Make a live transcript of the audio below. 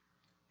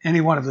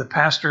Any one of the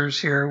pastors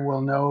here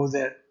will know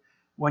that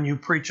when you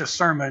preach a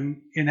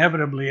sermon,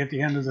 inevitably at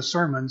the end of the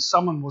sermon,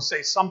 someone will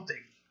say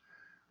something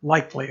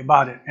likely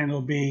about it, and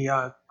it'll be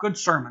a good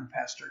sermon,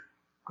 Pastor,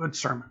 good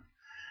sermon.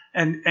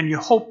 And you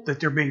hope that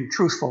they're being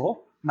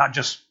truthful, not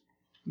just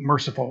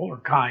merciful or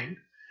kind.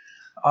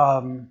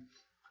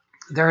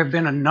 There have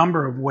been a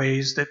number of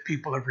ways that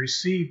people have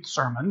received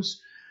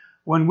sermons.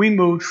 When we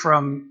moved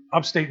from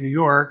upstate New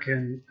York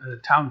in a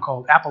town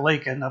called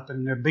Appalachian up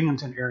in the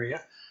Binghamton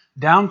area,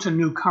 down to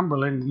New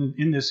Cumberland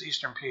in this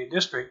Eastern PA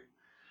district,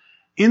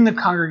 in the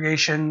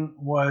congregation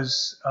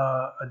was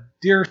a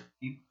dear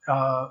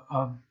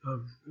of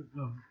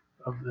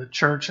the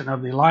church and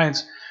of the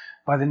Alliance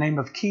by the name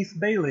of Keith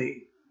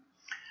Bailey.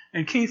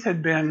 And Keith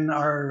had been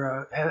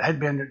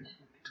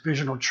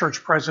divisional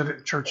church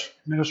president, church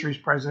ministries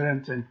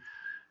president,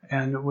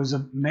 and was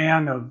a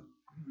man of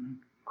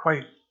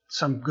quite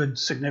some good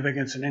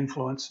significance and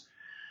influence.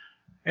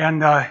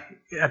 And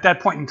at that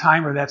point in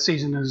time, or that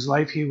season in his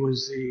life, he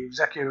was the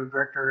executive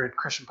director at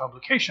Christian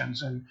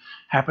Publications and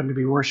happened to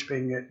be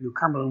worshiping at New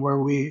Cumberland, where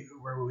we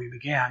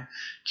began.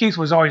 Keith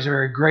was always a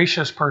very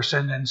gracious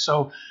person, and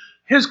so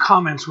his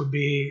comments would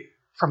be,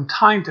 from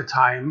time to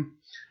time,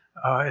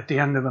 at the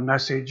end of a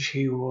message,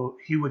 he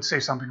would say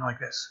something like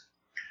this: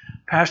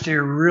 "Pastor,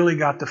 you really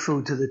got the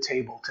food to the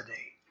table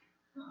today."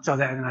 So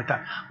that, and I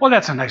thought, well,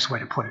 that's a nice way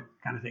to put it,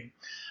 kind of thing.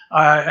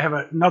 I have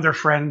another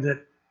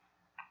friend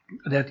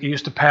that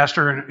used to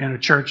pastor in a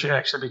church that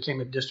actually became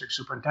a district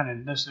superintendent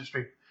in this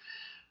district,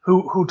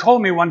 who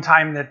told me one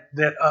time that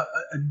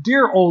a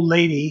dear old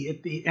lady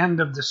at the end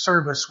of the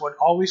service would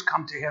always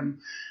come to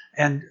him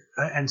and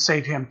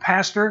say to him,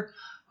 "Pastor,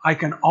 I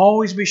can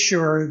always be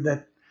sure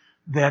that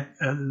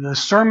the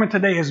sermon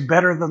today is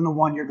better than the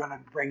one you're going to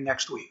bring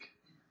next week."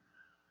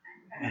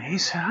 And he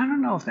said, I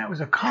don't know if that was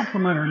a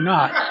compliment or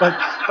not,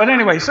 but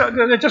anyway, so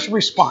they're just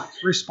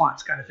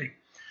response kind of thing.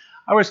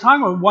 I was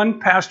talking with one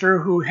pastor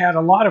who had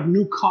a lot of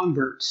new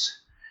converts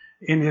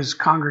in his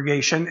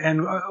congregation,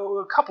 and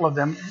a couple of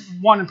them,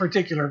 one in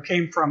particular,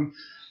 came from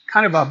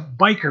kind of a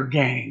biker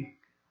gang.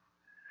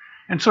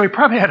 And so he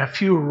probably had a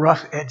few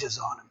rough edges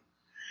on him.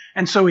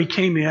 And so he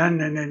came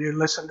in and then he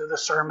listened to the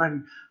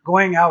sermon.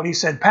 Going out, he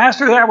said,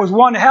 "Pastor, that was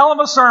one hell of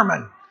a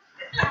sermon."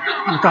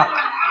 I thought,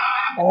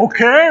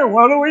 okay,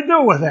 what do we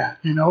do with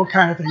that?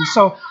 Kind of thing.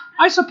 So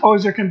I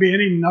suppose there can be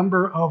any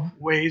number of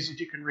ways that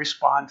you can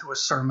respond to a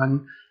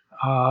sermon.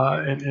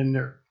 And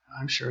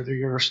I'm sure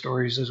there are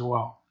stories as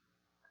well.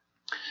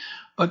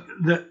 But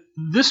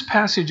this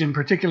passage in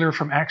particular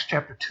from Acts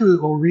chapter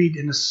 2, we'll read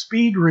in a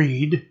speed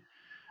read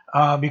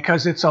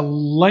because it's a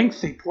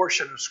lengthy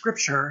portion of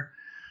Scripture.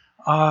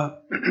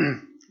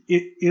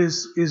 It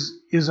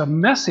is a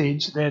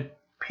message that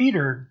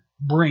Peter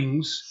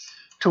brings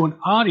to an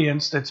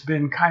audience that's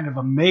been kind of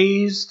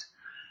amazed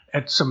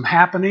at some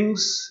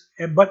happenings,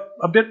 but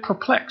a bit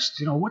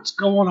perplexed. What's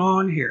going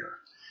on here?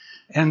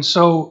 And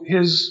so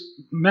his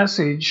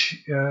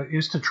message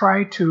is to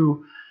try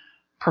to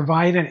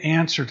provide an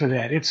answer to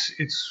that. It's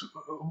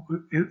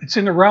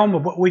in the realm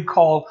of what we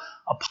call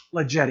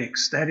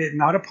apologetics. That is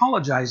not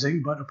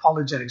apologizing, but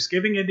apologetics,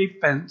 giving a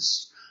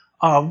defense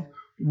of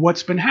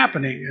what's been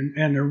happening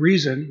and a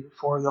reason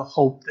for the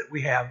hope that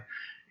we have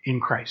in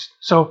Christ.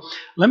 So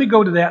let me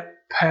go to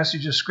that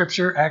passage of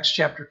Scripture, Acts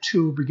chapter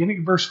 2, beginning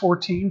at verse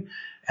 14,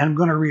 and I'm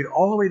going to read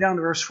all the way down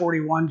to verse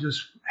 41.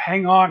 Just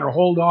hang on or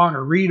hold on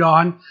or read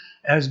on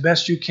as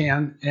best you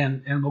can,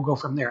 and we'll go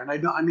from there. And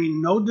I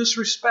mean no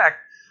disrespect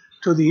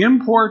to the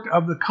import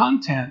of the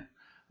content,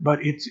 but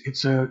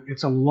it's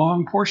a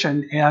long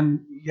portion,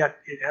 and yet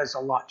it has a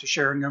lot to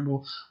share, and then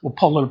we'll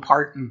pull it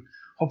apart and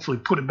hopefully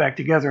put it back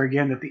together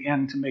again at the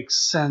end to make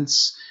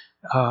sense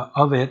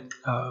of it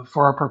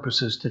for our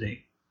purposes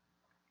today.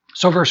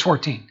 So verse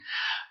 14.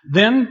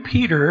 Then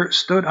Peter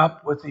stood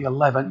up with the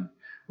 11,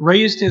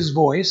 raised his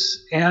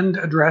voice, and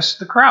addressed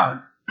the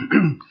crowd.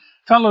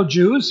 "Fellow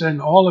Jews,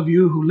 and all of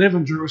you who live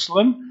in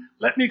Jerusalem,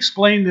 let me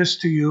explain this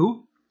to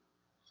you.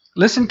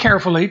 Listen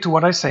carefully to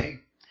what I say.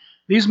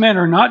 These men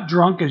are not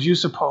drunk as you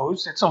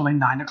suppose. It's only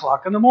 9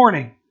 o'clock in the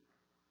morning.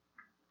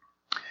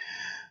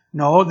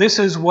 No, this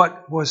is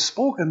what was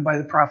spoken by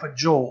the prophet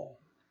Joel.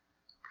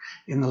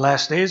 In the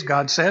last days,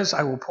 God says,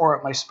 I will pour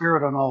out my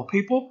spirit on all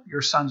people.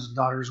 Your sons and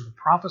daughters will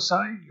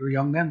prophesy. Your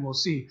young men will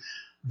see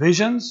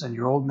visions, and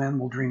your old men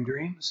will dream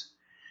dreams.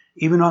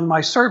 Even on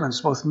my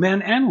servants, both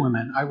men and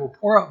women, I will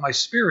pour out my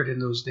spirit in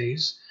those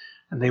days,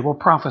 and they will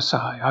prophesy.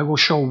 I will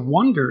show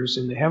wonders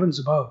in the heavens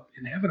above,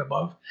 in heaven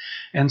above,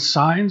 and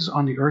signs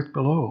on the earth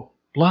below,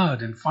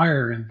 blood and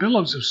fire and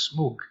billows of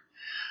smoke.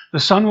 The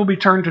sun will be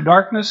turned to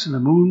darkness and the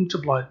moon to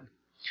blood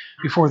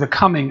before the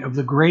coming of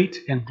the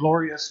great and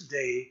glorious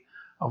day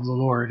of the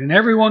Lord. And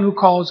everyone who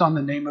calls on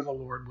the name of the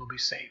Lord will be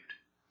saved.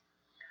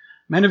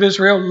 Men of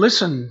Israel,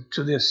 listen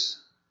to this.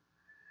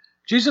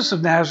 Jesus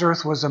of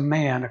Nazareth was a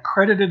man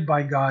accredited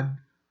by God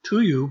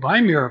to you by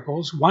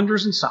miracles,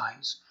 wonders, and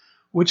signs,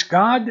 which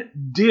God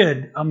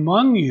did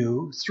among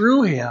you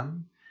through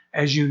him,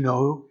 as you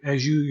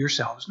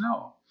yourselves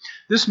know.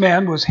 This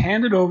man was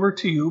handed over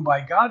to you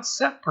by God's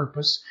set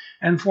purpose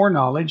and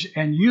foreknowledge,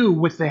 and you,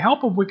 with the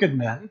help of wicked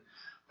men,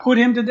 put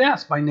him to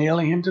death by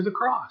nailing him to the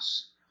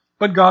cross.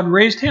 But God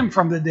raised him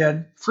from the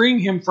dead, freeing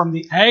him from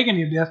the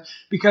agony of death,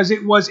 because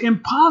it was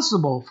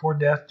impossible for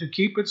death to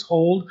keep its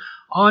hold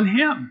on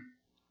him.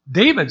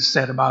 David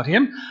said about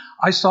him,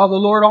 I saw the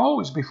Lord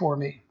always before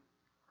me,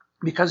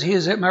 because he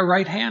is at my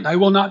right hand. I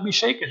will not be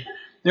shaken.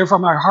 Therefore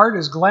my heart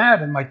is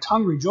glad and my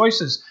tongue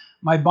rejoices.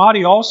 My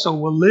body also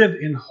will live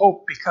in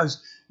hope,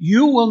 because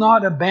you will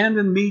not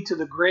abandon me to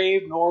the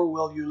grave, nor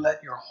will you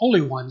let your Holy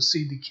One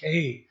see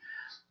decay.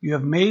 You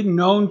have made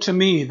known to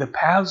me the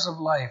paths of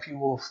life. You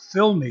will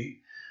fill me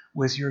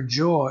with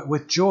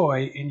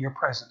joy in your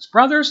presence.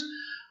 Brothers,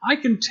 I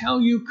can tell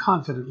you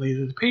confidently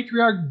that the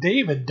patriarch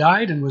David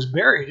died and was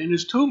buried, and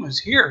his tomb is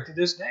here to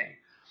this day.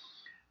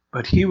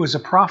 But he was a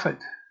prophet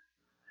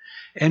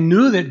and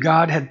knew that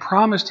God had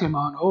promised him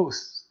on oath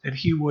that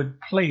he would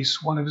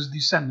place one of his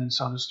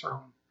descendants on his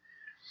throne.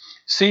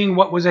 Seeing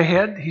what was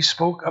ahead, he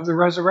spoke of the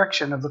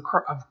resurrection of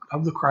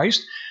the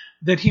Christ,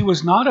 that he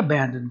was not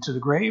abandoned to the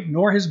grave,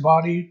 nor his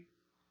body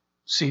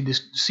see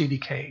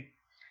decay.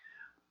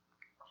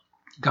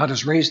 God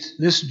has raised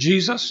this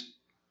Jesus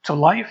to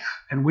life,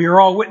 and we are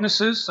all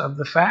witnesses of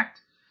the fact.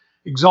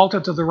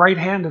 Exalted to the right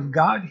hand of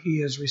God,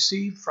 he has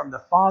received from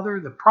the Father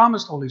the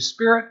promised Holy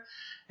Spirit,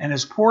 and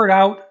has poured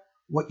out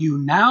what you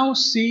now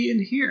see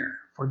and hear.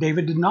 For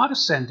David did not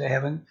ascend to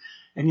heaven,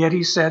 and yet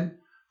he said,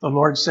 the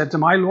Lord said to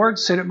my Lord,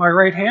 sit at my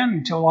right hand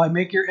until I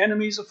make your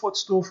enemies a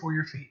footstool for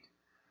your feet.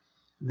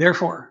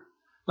 Therefore,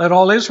 let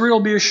all Israel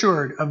be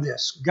assured of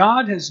this.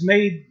 God has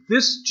made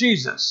this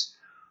Jesus,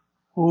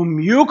 whom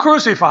you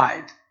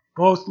crucified,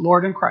 both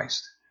Lord and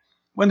Christ.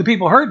 When the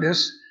people heard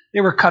this, they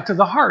were cut to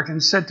the heart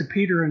and said to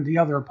Peter and the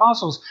other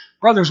apostles,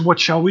 brothers, what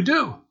shall we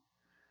do?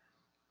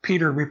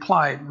 Peter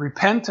replied,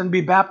 repent and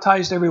be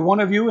baptized, every one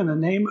of you, in the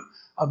name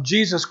of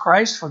Jesus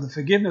Christ for the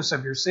forgiveness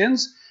of your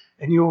sins,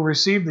 and you will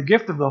receive the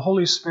gift of the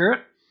Holy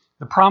Spirit.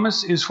 The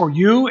promise is for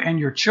you and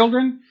your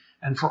children,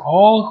 and for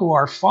all who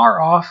are far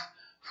off,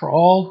 for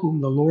all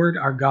whom the Lord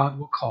our God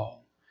will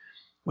call.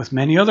 With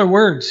many other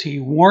words, he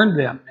warned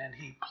them, and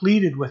he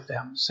pleaded with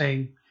them,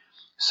 saying,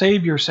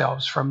 save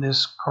yourselves from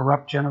this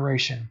corrupt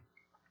generation.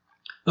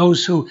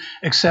 Those who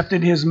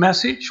accepted his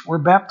message were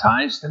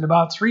baptized, and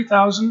about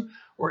 3,000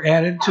 were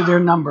added to their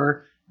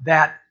number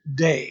that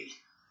day.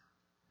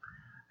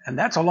 And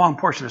that's a long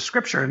portion of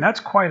Scripture, and that's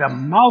quite a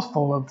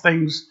mouthful of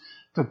things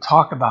to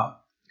talk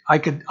about. I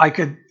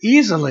could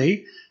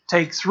easily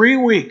take 3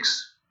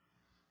 weeks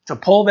to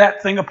pull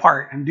that thing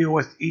apart and deal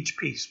with each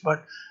piece,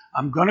 but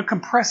I'm going to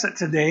compress it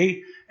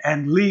today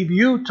and leave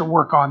you to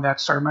work on that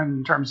sermon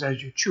in terms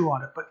as you chew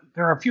on it. But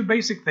there are a few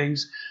basic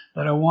things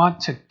that I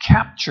want to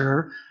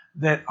capture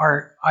that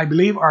are, I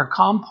believe, are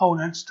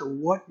components to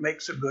what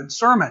makes a good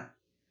sermon.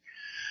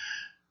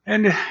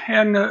 And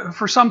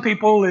for some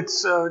people,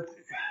 it's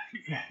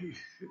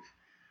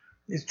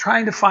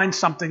trying to find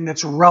something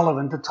that's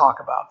relevant to talk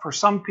about. For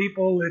some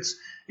people,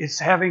 it's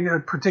having a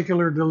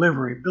particular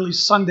delivery. Billy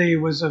Sunday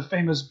was a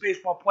famous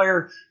baseball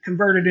player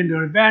converted into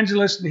an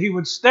evangelist, and he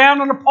would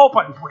stand on a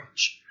pulpit and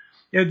preach.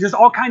 Just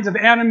all kinds of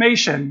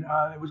animation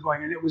that was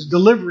going on. It was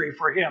delivery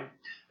for him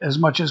as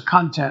much as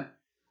content,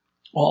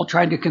 all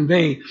trying to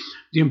convey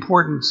the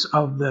importance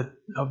of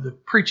the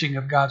preaching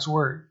of God's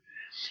Word.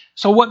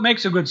 So what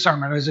makes a good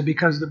sermon? Is it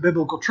because the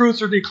biblical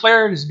truths are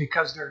declared? Is it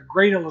because there are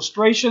great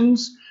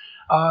illustrations?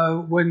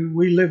 When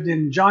we lived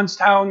in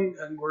Johnstown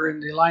and we're in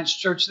the Alliance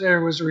Church,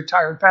 there was a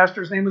retired pastor.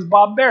 His name was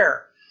Bob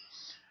Bear.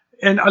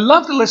 And I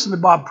love to listen to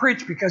Bob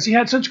preach because he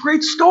had such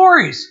great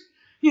stories.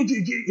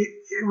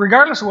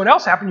 Regardless of what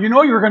else happened, you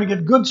know you were going to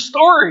get good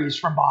stories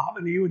from Bob.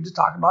 And he would just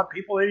talk about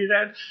people that he'd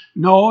had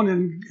known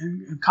and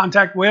in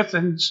contact with,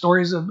 and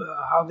stories of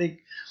how they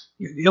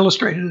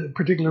illustrated a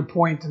particular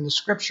point in the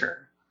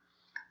Scripture.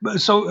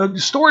 So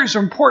stories are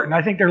important.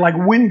 I think they're like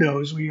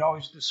windows. We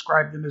always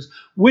describe them as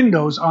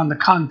windows on the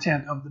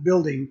content of the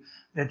building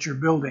that you're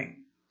building.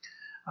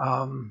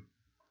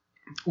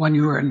 When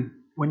you're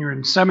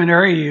in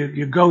seminary,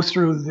 you go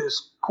through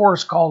this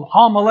course called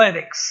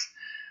homiletics.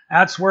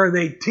 That's where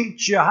they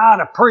teach you how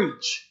to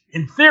preach.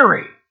 In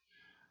theory,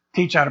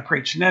 teach how to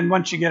preach. And then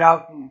once you get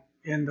out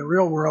in the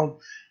real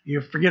world,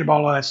 you forget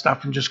about all that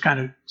stuff and just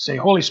kind of say,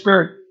 Holy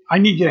Spirit, I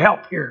need your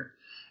help here.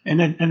 And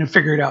then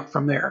figure it out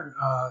from there.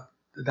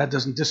 That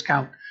doesn't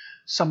discount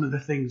some of the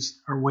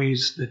things or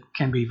ways that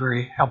can be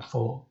very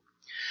helpful.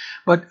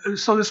 But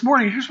so this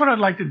morning, here's what I'd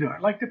like to do.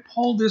 I'd like to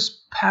pull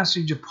this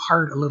passage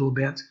apart a little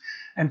bit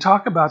and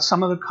talk about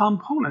some of the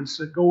components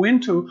that go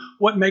into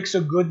what makes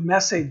a good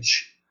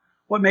message,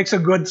 what makes a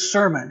good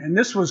sermon. And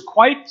this was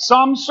quite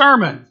some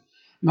sermon.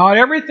 Not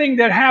everything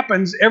that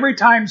happens every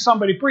time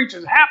somebody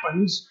preaches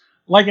happens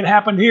like it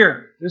happened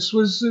here. This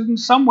was in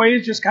some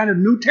ways just kind of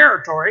new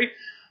territory,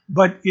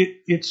 but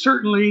it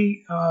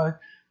certainly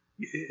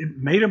it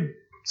made them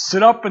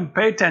sit up and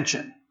pay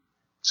attention.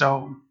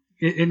 So,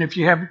 and if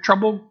you have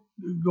trouble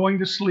going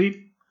to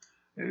sleep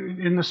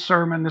in the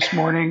sermon this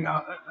morning,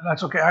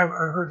 that's okay. I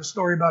heard a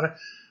story about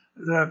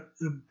the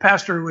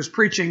pastor was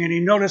preaching, and he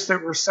noticed there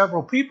were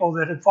several people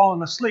that had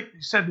fallen asleep.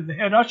 He said to the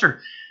head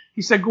usher,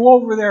 he said, "Go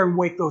over there and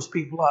wake those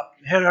people up."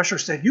 The head usher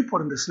said, "You put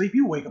them to sleep,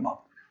 you wake them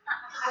up."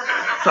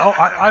 So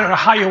I don't know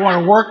how you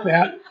want to work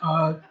that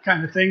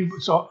kind of thing.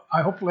 So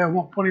hopefully I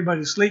won't put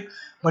anybody to sleep.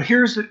 But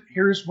here's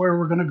where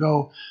we're going to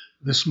go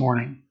this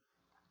morning.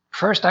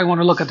 First, I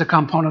want to look at the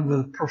component of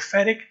the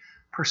prophetic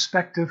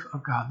perspective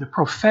of God. The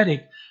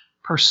prophetic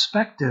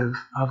perspective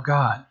of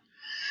God.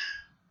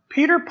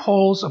 Peter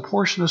pulls a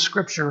portion of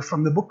Scripture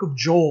from the book of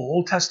Joel,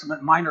 Old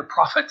Testament minor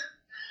prophet,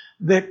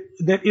 that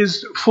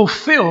is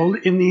fulfilled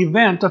in the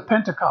event of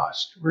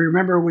Pentecost.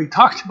 Remember, we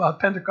talked about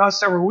Pentecost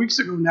several weeks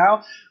ago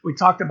now. We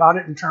talked about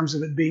it in terms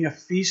of it being a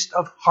feast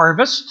of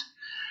harvest.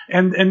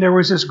 And there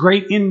was this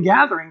great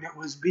ingathering that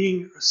was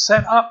being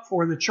set up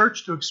for the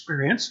church to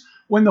experience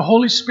when the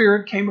Holy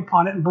Spirit came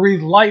upon it and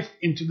breathed life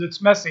into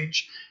its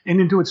message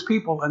and into its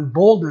people, and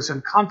boldness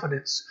and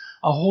confidence,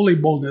 a holy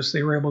boldness.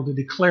 They were able to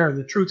declare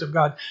the truth of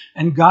God,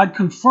 and God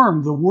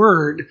confirmed the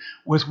word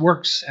with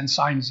works and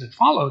signs that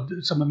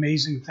followed. Some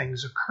amazing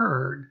things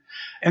occurred,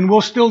 and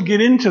we'll still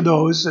get into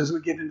those as we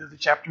get into the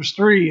chapters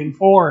 3 and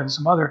 4 and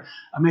some other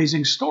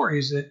amazing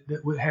stories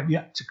that will have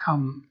yet to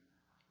come.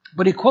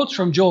 But he quotes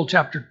from Joel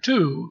chapter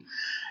 2,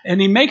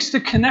 and he makes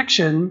the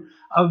connection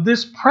of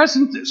this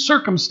present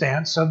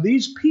circumstance of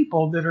these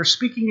people that are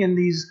speaking in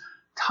these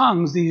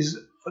tongues, these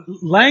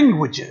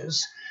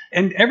languages,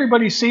 and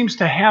everybody seems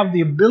to have the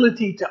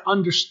ability to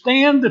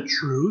understand the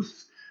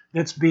truth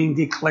that's being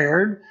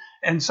declared.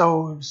 And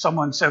so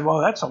someone said, well,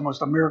 that's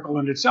almost a miracle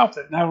in itself,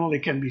 that not only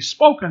can be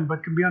spoken,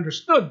 but can be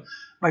understood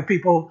by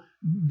people.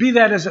 Be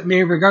that as it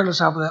may,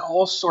 regardless of how that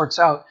all sorts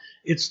out,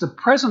 it's the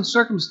present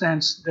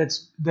circumstance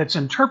that's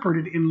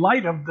interpreted in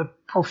light of the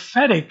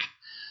prophetic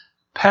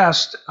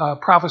past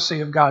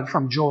prophecy of God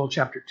from Joel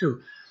chapter 2.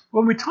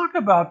 When we talk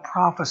about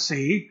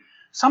prophecy,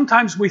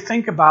 sometimes we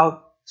think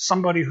about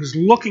somebody who's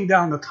looking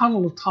down the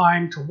tunnel of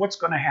time to what's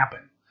going to happen.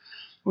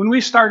 When we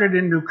started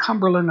in New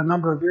Cumberland a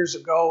number of years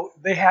ago,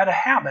 they had a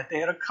habit, they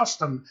had a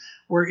custom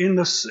where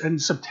in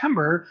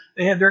September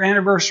they had their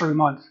anniversary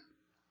month.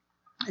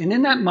 And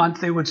in that month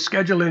they would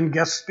schedule in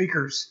guest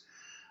speakers,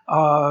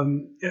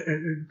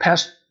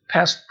 past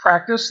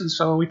practice. And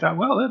so we thought,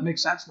 well, that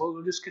makes sense.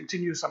 We'll just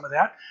continue some of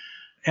that.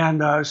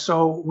 And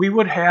so we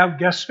would have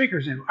guest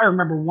speakers in. I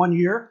remember one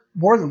year,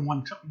 more than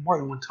one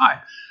time,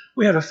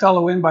 we had a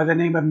fellow in by the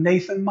name of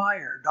Nathan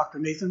Meyer, Dr.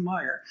 Nathan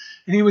Meyer,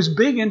 and he was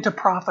big into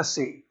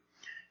prophecy.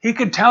 He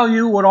could tell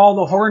you what all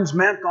the horns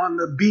meant on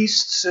the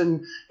beasts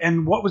and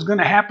what was going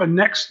to happen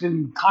next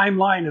in the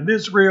timeline of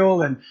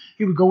Israel, and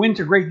he would go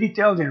into great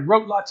detail, and he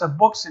wrote lots of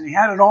books, and he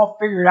had it all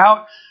figured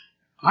out.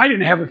 I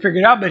didn't have it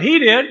figured out, but he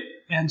did,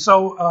 and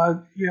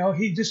so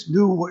he just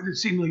knew what it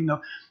seemed like.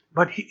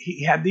 But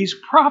he had these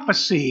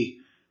prophecy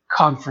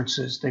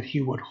conferences that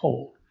he would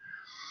hold.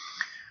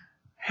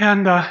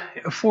 And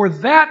for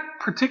that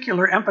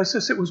particular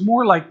emphasis, it was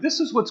more like, this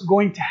is what's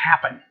going to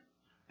happen.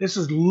 This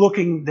is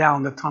looking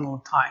down the tunnel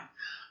of time.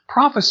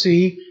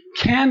 Prophecy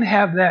can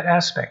have that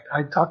aspect.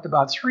 I talked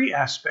about 3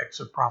 aspects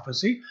of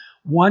prophecy.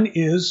 One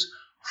is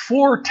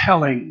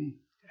foretelling,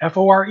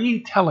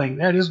 F-O-R-E, telling.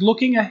 That is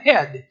looking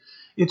ahead.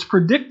 It's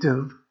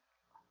predictive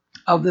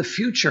of the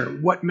future,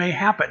 what may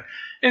happen.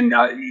 And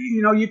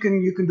you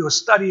can do a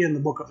study in the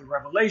book of the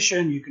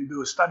Revelation, you can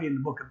do a study in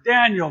the book of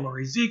Daniel or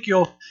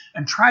Ezekiel,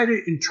 and try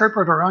to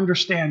interpret or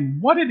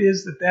understand what it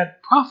is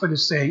that prophet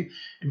is saying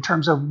in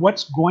terms of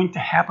what's going to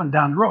happen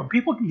down the road.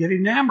 People can get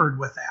enamored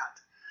with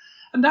that.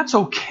 And that's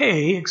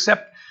okay,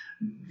 except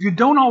you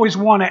don't always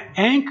want to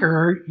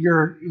anchor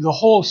the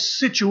whole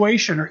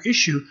situation or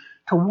issue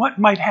to what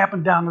might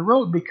happen down the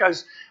road,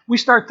 because we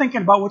start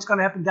thinking about what's going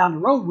to happen down the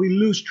road, we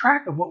lose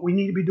track of what we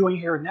need to be doing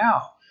here and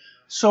now.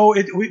 So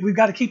we've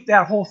got to keep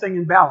that whole thing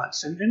in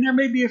balance. And there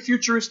may be a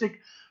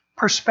futuristic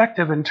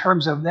perspective in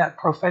terms of that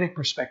prophetic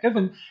perspective.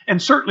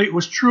 And certainly it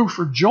was true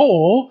for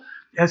Joel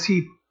as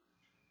he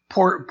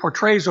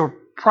portrays or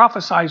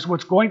prophesies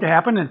what's going to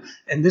happen.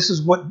 And this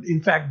is what,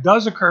 in fact,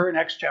 does occur in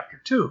Acts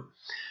chapter 2.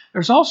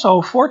 There's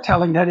also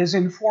foretelling that is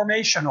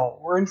informational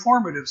or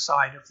informative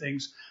side of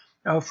things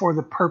for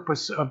the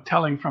purpose of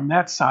telling from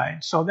that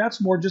side. So that's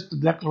more just the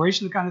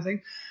declaration kind of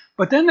thing.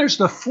 But then there's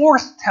the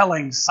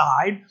forthtelling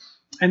side.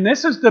 And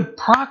this is the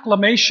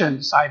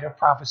proclamation side of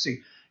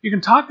prophecy. You can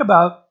talk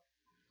about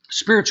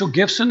spiritual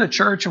gifts in the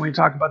church, and we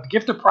talk about the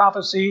gift of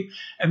prophecy,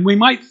 and we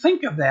might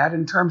think of that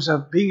in terms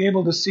of being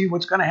able to see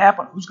what's going to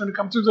happen, who's going to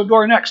come through the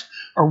door next,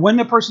 or when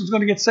the person's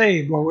going to get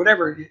saved, or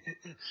whatever.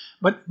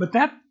 But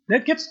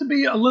that gets to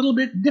be a little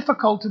bit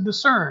difficult to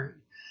discern.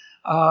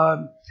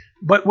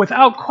 But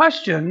without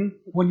question,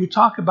 when you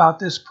talk about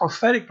this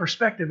prophetic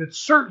perspective, it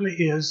certainly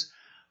is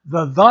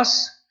the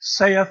thus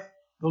saith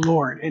the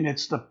Lord, and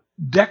it's the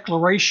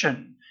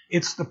declaration.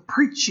 It's the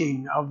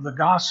preaching of the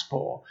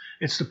gospel.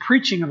 It's the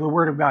preaching of the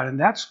word of God, and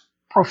that's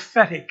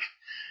prophetic.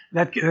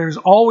 That there's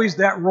always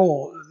that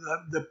role.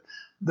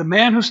 The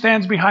man who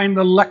stands behind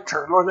the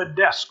lectern or the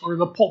desk or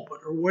the pulpit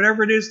or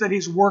whatever it is that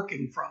he's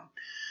working from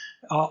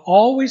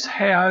always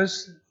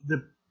has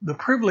the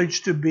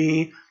privilege to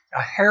be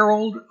a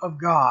herald of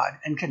God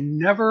and can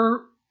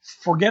never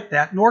forget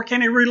that, nor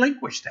can he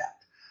relinquish that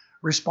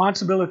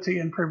responsibility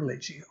and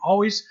privilege. He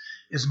always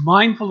is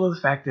mindful of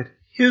the fact that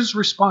his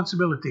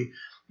responsibility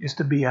is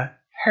to be a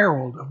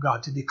herald of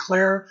God, to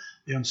declare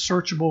the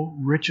unsearchable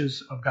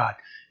riches of God.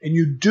 And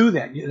you do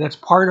that. That's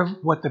part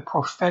of what the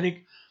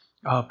prophetic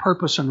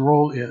purpose and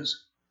role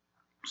is.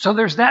 So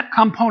there's that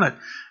component,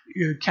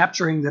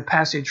 capturing the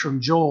passage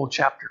from Joel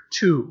chapter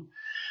 2.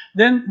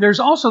 Then there's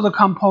also the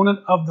component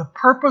of the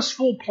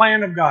purposeful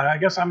plan of God. I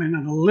guess I'm in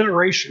an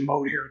alliteration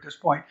mode here at this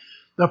point.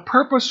 The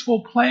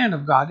purposeful plan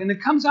of God. And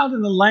it comes out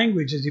in the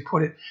language, as he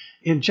put it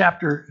in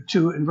chapter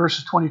 2 in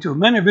verses 22.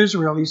 Men of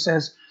Israel, he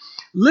says,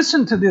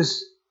 listen to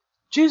this.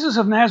 Jesus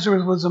of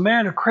Nazareth was a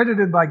man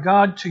accredited by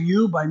God to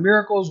you by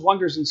miracles,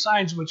 wonders, and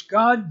signs which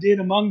God did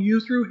among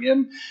you through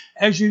him.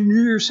 As you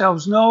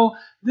yourselves know,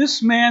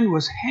 this man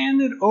was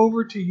handed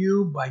over to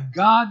you by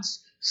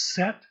God's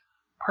set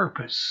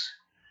purpose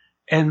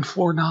and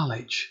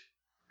foreknowledge.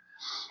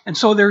 And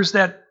so there's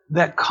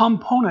that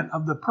component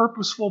of the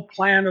purposeful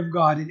plan of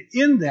God. And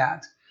in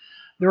that,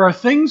 there are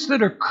things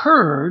that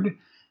occurred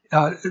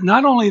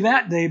not only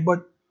that day,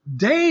 but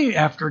day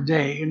after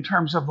day in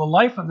terms of the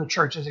life of the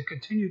church as it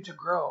continued to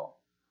grow.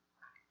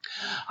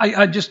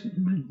 I just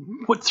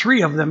put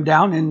 3 of them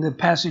down in the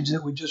passage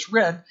that we just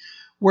read,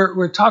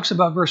 where it talks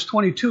about, verse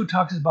 22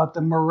 talks about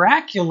the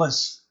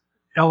miraculous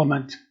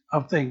element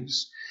of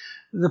things.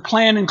 The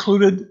plan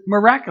included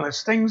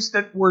miraculous things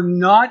that were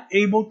not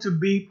able to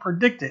be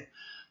predicted.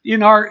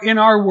 In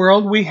our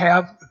world, we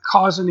have a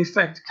cause and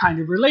effect kind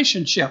of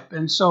relationship.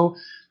 And so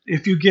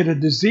if you get a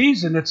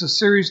disease and it's a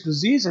serious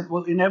disease, it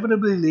will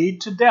inevitably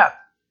lead to death.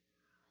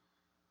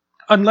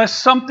 Unless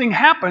something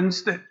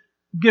happens that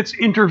gets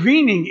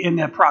intervening in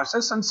that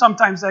process. And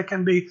sometimes that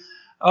can be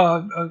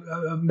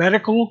a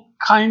medical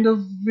kind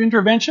of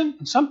intervention.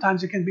 And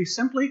sometimes it can be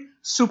simply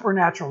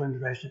supernatural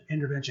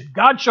intervention.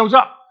 God shows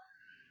up.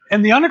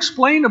 And the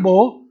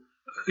unexplainable,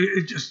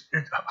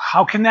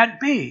 how can that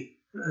be?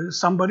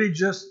 Somebody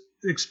just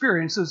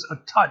experiences a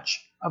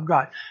touch of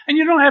God. And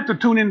you don't have to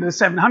tune into the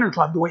 700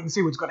 Club to wait and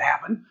see what's going to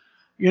happen.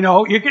 You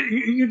know,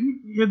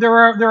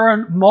 there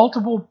are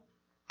multiple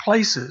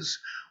places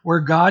where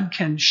God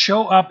can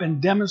show up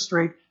and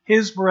demonstrate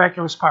his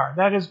miraculous power.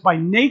 That is by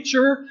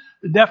nature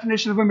the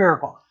definition of a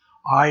miracle.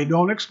 I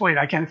don't explain.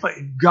 I can't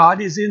explain.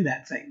 God is in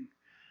that thing.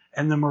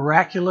 And the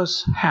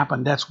miraculous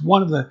happened. That's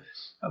one of the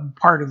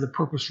part of the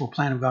purposeful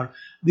plan of God.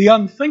 The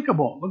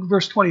unthinkable. Look at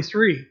verse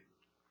 23.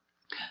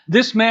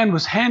 This man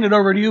was handed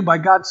over to you by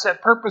God's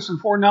set purpose and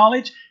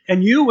foreknowledge,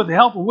 and you, with the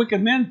help of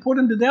wicked men, put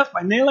him to death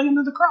by nailing him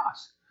to the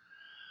cross.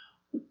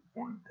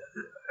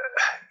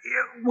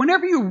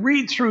 Whenever you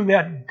read through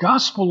that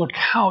gospel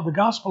account, the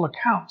gospel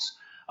accounts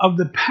of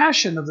the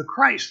passion of the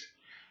Christ,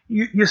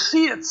 you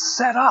see it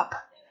set up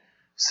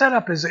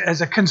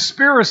as a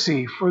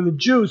conspiracy for the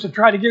Jews to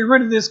try to get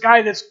rid of this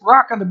guy that's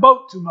rocking the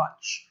boat too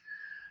much.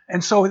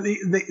 And so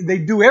they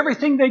do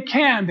everything they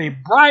can. They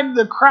bribe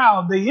the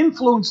crowd. They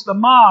influence the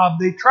mob.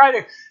 They try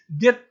to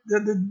get,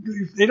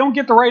 if they don't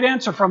get the right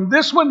answer from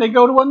this one, they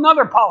go to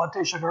another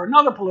politician or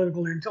another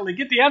political leader until they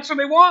get the answer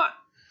they want.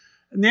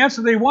 And the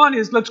answer they want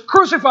is, let's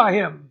crucify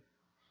him.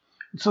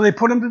 And so they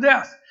put him to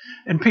death.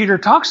 And Peter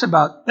talks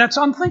about, that's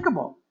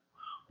unthinkable.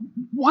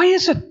 Why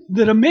is it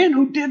that a man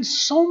who did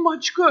so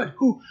much good,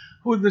 who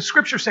the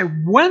scriptures say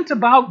went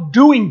about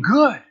doing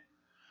good,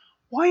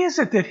 why is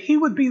it that he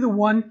would be the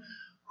one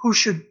who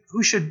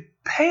should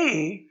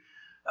pay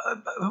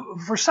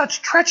for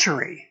such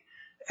treachery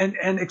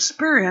and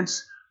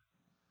experience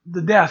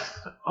the death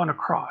on a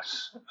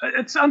cross?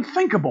 It's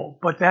unthinkable,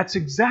 but that's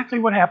exactly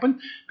what happened,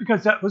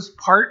 because that was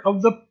part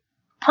of the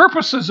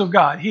purposes of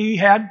God.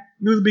 He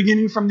knew the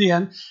beginning from the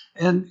end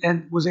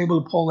and was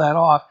able to pull that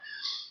off.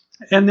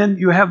 And then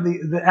you have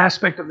the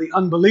aspect of the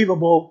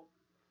unbelievable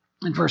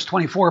in verse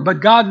 24. But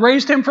God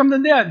raised him from the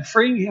dead,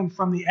 freeing him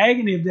from the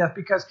agony of death,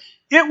 because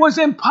it was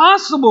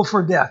impossible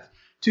for death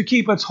to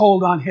keep its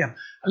hold on him.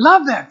 I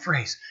love that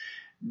phrase.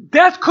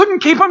 Death couldn't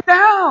keep him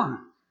down.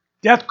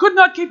 Death could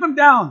not keep him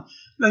down.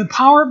 The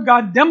power of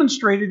God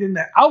demonstrated in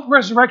the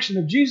out-resurrection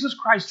of Jesus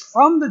Christ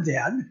from the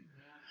dead.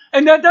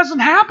 And that doesn't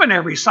happen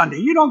every Sunday.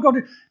 You don't go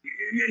to...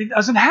 It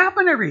doesn't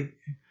happen every...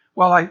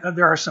 Well,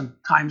 there are some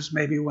times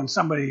maybe when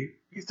somebody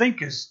you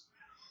think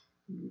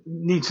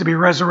needs to be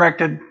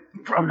resurrected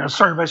from a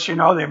service, they've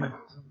been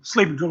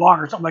sleeping too long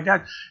or something like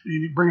that.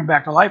 You bring them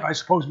back to life, I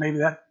suppose, maybe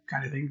that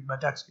kind of thing, but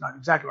that's not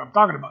exactly what I'm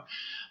talking about.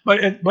 But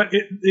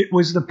it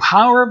was the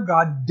power of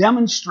God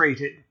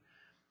demonstrated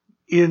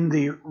in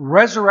the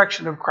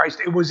resurrection of Christ.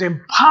 It was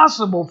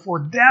impossible for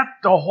death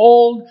to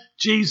hold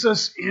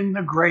Jesus in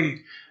the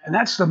grave. And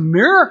that's the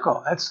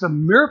miracle. That's the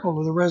miracle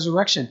of the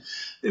resurrection.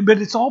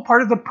 But it's all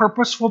part of the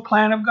purposeful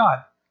plan of God.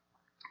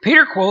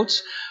 Peter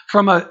quotes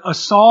from a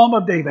Psalm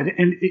of David,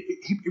 and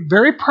he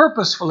very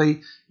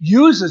purposefully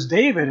uses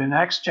David in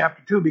Acts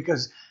chapter 2,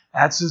 because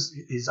that's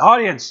his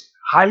audience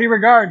highly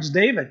regards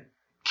David,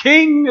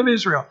 King of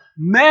Israel,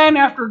 man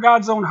after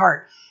God's own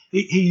heart.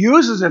 He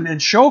uses him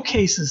and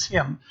showcases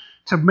him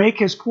to make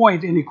his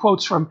point, and he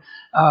quotes from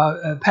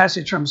a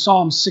passage from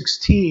Psalm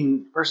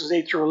 16, verses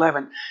 8 through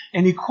 11.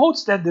 And he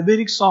quotes that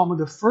Davidic psalm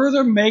to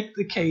further make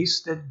the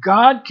case that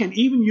God can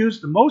even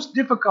use the most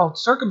difficult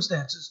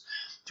circumstances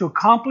to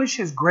accomplish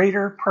his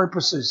greater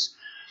purposes.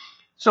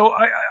 So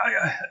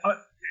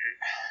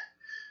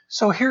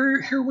So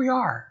here we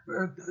are,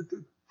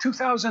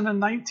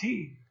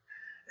 2019,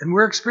 and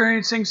we're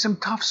experiencing some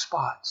tough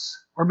spots.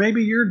 Or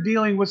maybe you're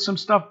dealing with some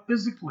stuff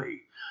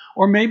physically.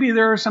 Or maybe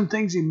there are some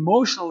things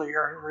emotionally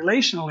or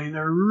relationally that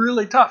are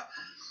really tough.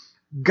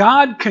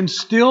 God can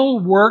still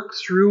work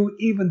through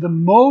even the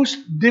most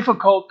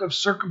difficult of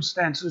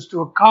circumstances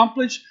to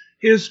accomplish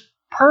his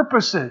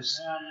purposes.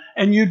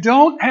 And you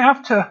don't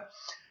have to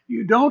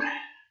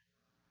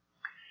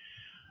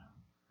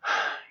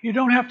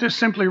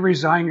simply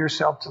resign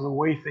yourself to the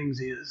way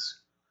things is.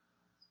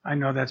 I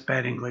know that's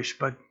bad English,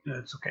 but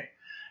it's okay.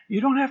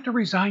 You don't have to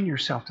resign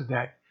yourself to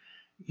that.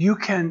 You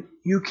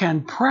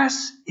can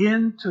press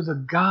into the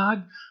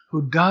God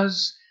who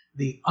does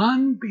the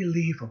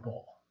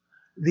unbelievable,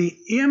 the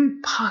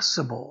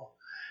impossible,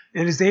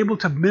 that is able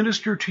to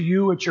minister to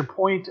you at your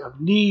point of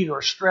need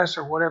or stress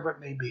or whatever it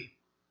may be.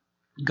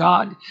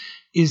 God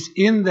is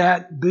in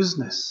that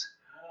business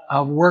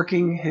of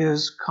working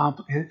his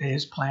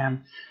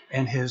plan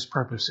and his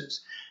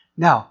purposes.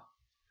 Now,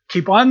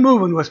 keep on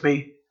moving with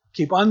me.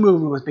 Keep on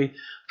moving with me.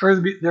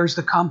 Further, there's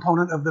the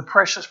component of the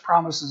precious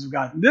promises of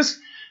God.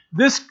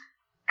 This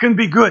can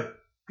be good.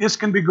 This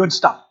can be good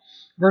stuff.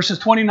 Verses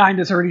 29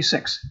 to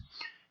 36.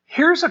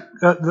 Here's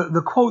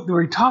the quote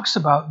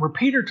where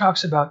Peter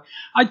talks about,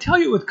 I tell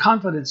you with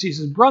confidence, he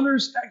says,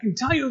 brothers, I can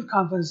tell you with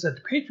confidence that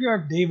the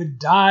patriarch David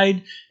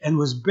died and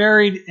was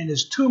buried, and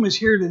his tomb is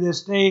here to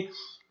this day.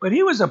 But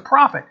he was a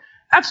prophet.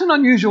 That's an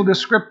unusual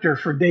descriptor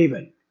for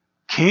David.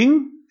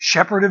 King,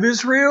 shepherd of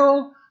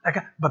Israel,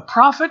 but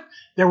prophet.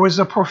 There was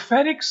a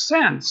prophetic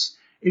sense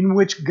in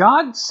which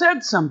God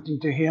said something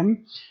to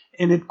him,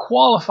 and it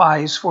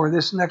qualifies for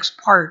this next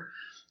part.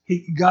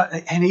 He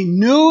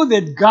knew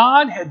that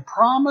God had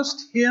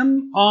promised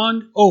him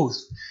on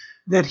oath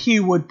that he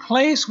would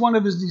place one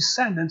of his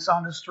descendants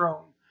on his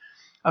throne.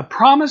 A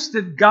promise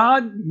that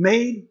God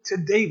made to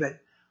David,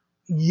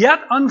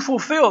 yet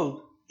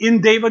unfulfilled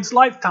in David's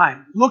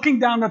lifetime, looking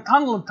down the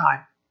tunnel of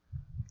time.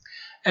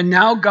 And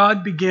now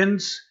God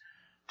begins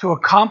to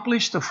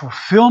accomplish the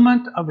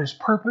fulfillment of his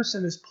purpose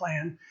and his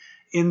plan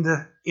in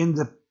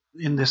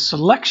the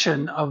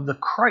selection of the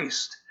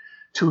Christ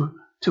to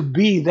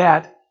be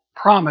that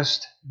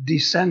promised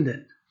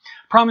descendant.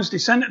 Promised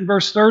descendant in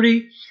verse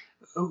 30,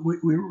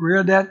 we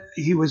read that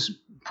he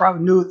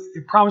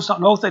promised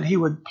on oath that he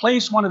would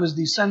place one of his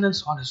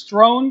descendants on his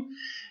throne.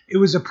 It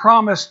was a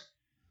promise.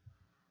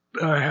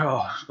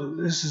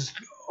 This is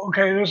a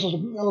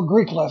little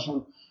Greek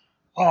lesson.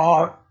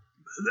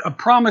 A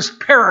promised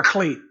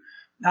paraclete.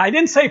 Now, I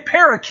didn't say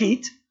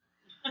parakeet.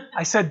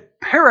 I said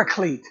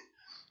paraclete.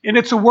 And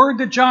it's a word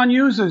that John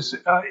uses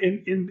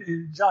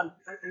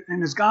in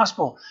his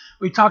gospel.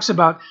 He talks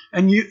about,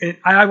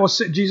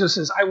 Jesus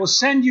says, I will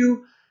send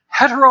you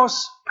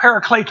heteros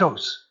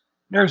parakletos.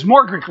 There's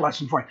more Greek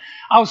lesson for you.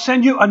 I'll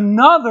send you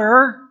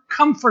another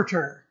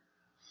comforter.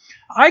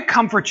 I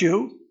comfort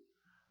you.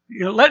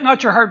 Let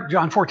not your heart,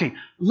 John 14,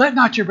 let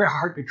not your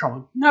heart be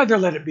troubled. Neither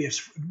let it be,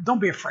 don't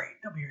be afraid.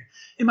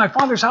 In my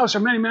Father's house are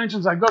many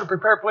mansions. I go to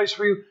prepare a place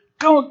for you.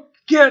 Don't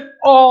get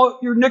all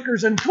your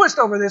knickers and twist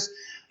over this.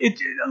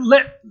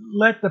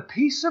 Let the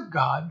peace of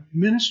God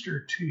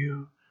minister to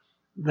you,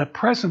 the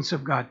presence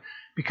of God,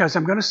 because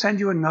I'm going to send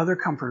you another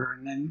comforter.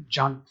 And then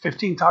John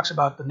 15 talks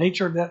about the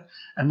nature of that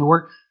and the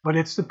work, but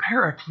it's the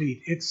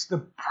paraclete. It's the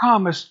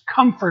promised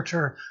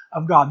comforter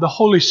of God, the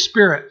Holy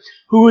Spirit,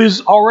 who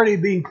is already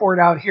being poured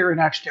out here in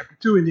Acts chapter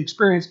 2 in the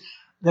experience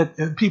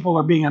that people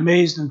are being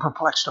amazed and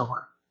perplexed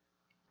over.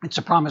 It's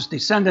a promised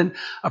descendant,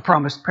 a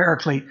promised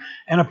paraclete,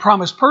 and a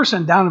promised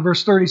person. Down in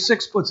verse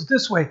 36 puts it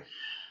this way.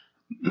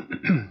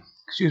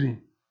 Excuse me.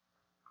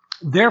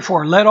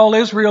 Therefore, let all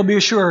Israel be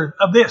assured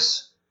of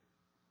this.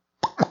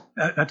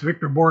 That's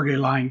Victor Borge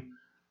line,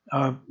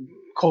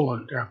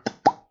 colon there.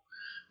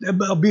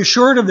 Be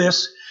assured of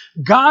this.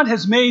 God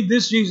has made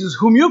this Jesus,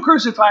 whom you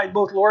crucified,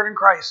 both Lord and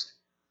Christ.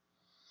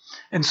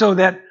 And so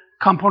that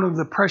component of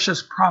the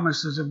precious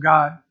promises of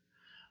God,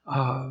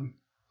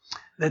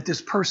 that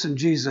this person,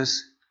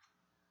 Jesus,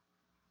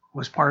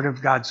 was part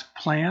of God's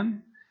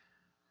plan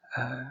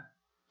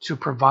to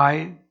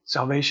provide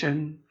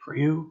salvation for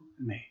you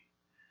and me.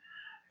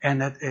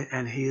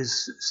 And he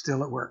is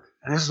still at work.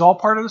 And this is all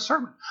part of the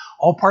sermon.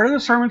 All part of the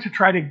sermon to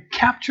try to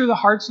capture the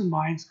hearts and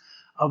minds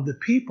of the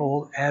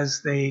people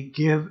as they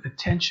give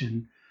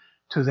attention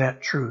to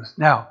that truth.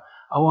 Now,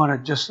 I want to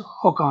just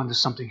hook on to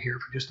something here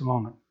for just a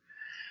moment.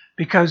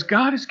 Because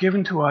God has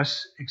given to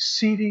us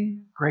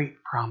exceeding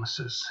great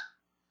promises.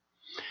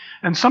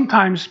 And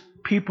sometimes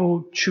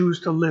people choose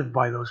to live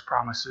by those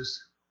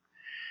promises.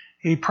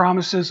 He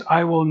promises,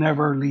 I will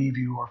never leave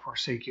you or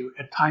forsake you.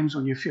 At times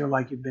when you feel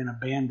like you've been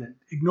abandoned,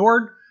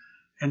 ignored,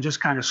 and just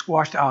kind of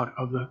squashed out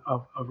of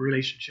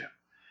relationship.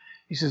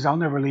 He says, I'll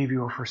never leave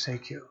you or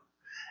forsake you.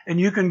 And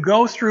you can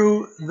go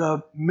through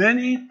the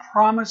many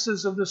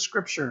promises of the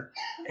Scripture.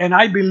 And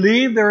I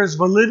believe there is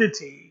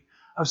validity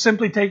of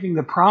simply taking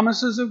the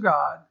promises of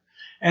God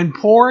and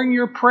pouring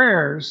your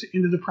prayers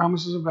into the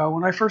promises of God.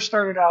 When I first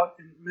started out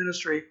in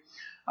ministry,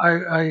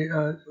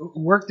 I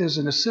worked as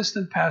an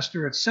assistant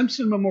pastor at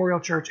Simpson Memorial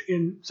Church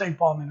in St.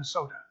 Paul,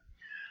 Minnesota.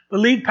 The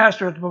lead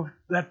pastor at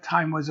that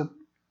time was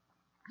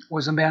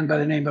a man by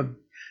the name of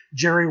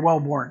Jerry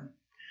Wellborn.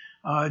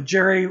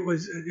 Jerry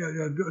was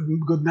a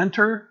good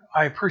mentor.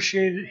 I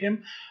appreciated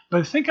him.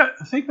 But I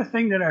think the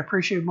thing that I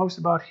appreciated most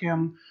about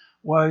him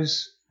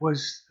was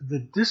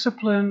the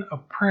discipline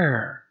of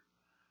prayer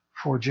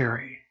for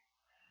Jerry.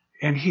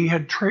 And he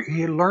had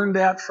learned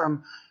that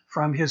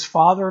from his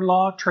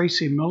father-in-law,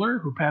 Tracy Miller,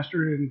 who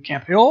pastored in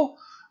Camp Hill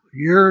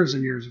years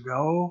and years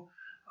ago.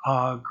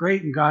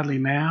 Great and godly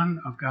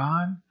man of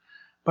God.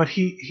 But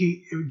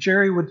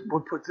Jerry would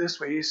put it this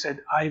way. He said,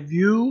 I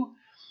view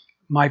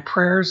my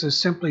prayers as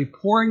simply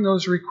pouring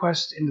those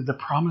requests into the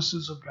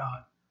promises of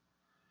God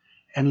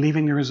and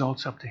leaving the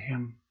results up to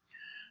Him.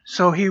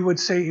 So he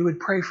would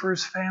pray for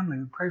his family,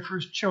 he would pray for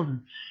his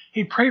children.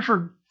 He'd pray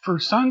for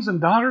sons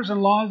and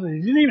daughters-in-law that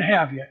he didn't even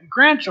have yet,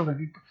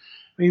 grandchildren.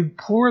 He'd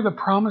pour the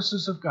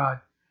promises of God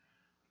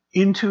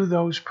into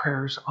those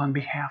prayers on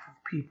behalf of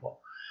people.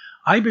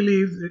 I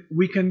believe that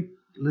we can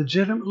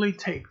legitimately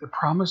take the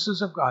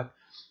promises of God.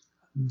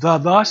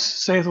 Thus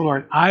saith the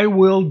Lord, I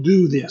will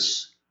do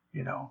this,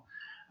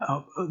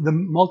 the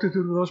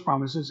multitude of those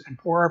promises, and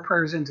pour our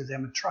prayers into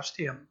them and trust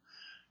Him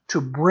to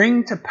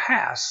bring to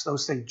pass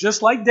those things.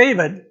 Just like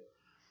David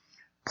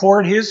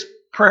poured his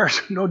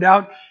prayers, no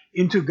doubt,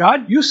 into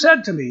God. You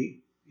said to me,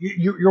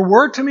 your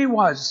word to me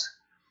was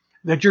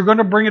that you're going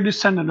to bring a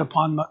descendant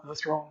upon the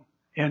throne.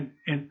 And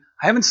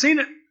I haven't seen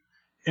it,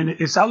 and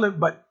it's outlived,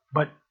 but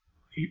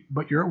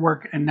you're at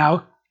work, and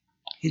now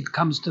it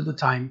comes to the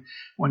time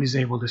when he's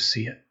able to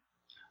see it.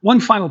 One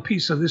final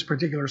piece of this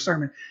particular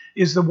sermon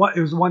is the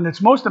one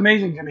that's most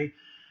amazing to me.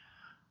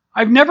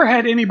 I've never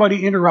had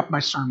anybody interrupt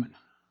my sermon.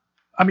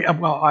 I mean,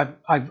 well,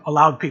 I've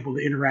allowed people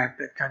to interact,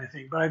 that kind of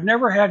thing, but I've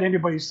never had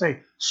anybody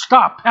say,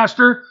 "Stop,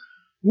 Pastor,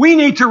 we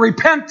need to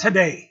repent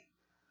today."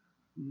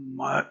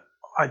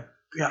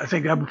 I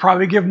think that would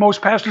probably give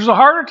most pastors a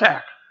heart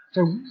attack.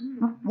 So,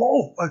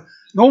 whoa,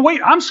 no,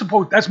 wait,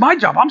 that's my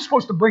job. I'm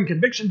supposed to bring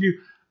conviction to you.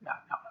 No,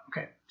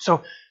 okay.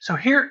 So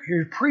here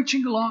you're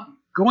preaching along,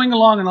 going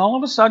along, and all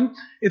of a sudden,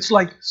 it's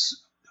like,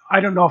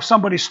 I don't know if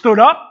somebody stood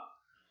up,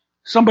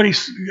 somebody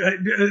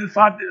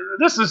thought,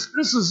 this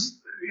is,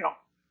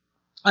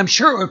 I'm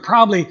sure it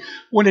probably,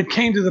 when it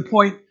came to the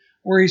point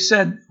where he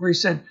said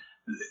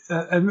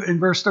in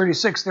verse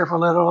 36, therefore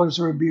let others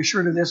be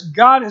assured of this,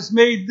 God has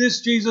made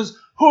this Jesus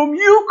whom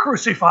you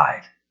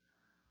crucified.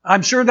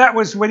 I'm sure that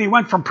was when he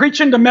went from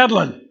preaching to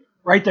meddling,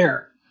 right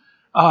there.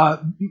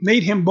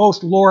 Made him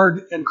both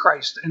Lord and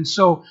Christ. And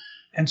so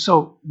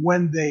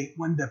when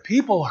the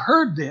people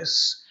heard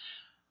this,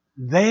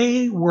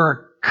 they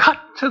were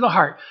cut to the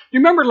heart. You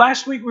remember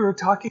last week we were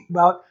talking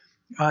about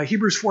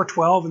Hebrews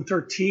 4:12 and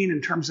 13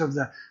 in terms of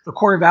the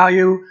core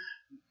value.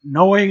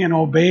 Knowing and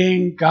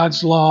obeying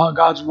God's law,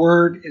 God's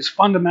word is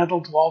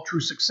fundamental to all true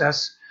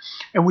success.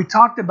 And we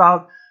talked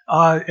about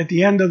at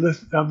the end of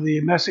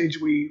the message,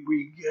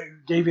 we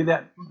gave you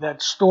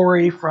that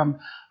story from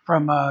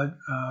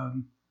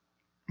John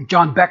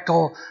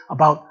Bechtel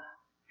about,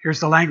 here's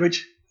the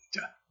language,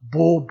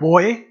 bull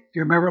boy. Do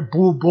you remember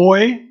bull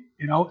boy?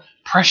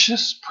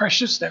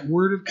 Precious, that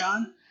word of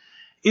God.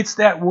 It's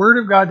that word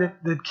of God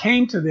that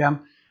came to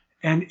them,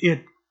 and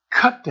it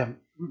cut them.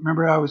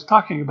 Remember, I was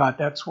talking about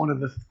that's one of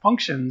the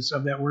functions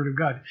of that word of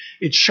God.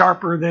 It's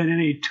sharper than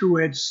any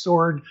two-edged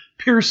sword,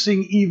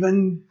 piercing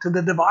even to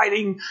the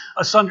dividing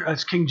asunder.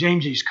 That's King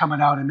James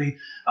coming out in me.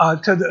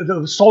 To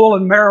the soul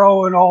and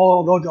marrow and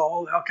all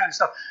kind of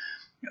stuff.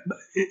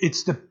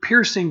 It's the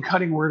piercing,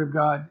 cutting word of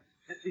God.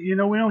 We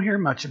don't hear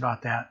much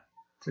about that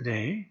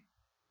today.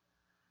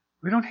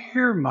 We don't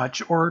hear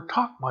much or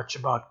talk much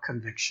about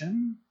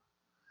conviction,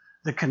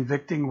 the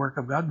convicting work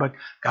of God, but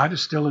God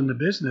is still in the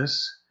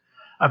business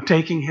of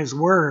taking His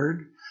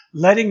word,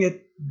 letting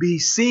it be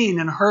seen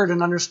and heard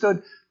and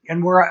understood,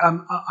 and where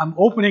I'm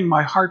opening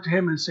my heart to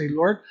Him and say,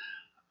 Lord,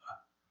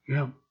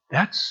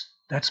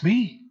 that's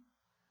me.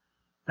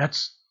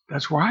 That's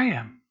where I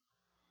am.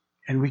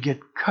 And we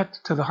get cut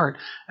to the heart.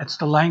 That's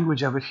the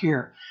language of it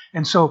here.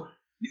 And so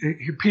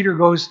Peter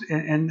goes,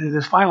 and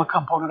this final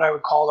component I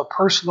would call a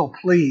personal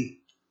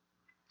plea.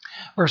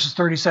 Verses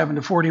 37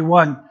 to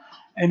 41.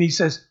 And he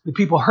says, the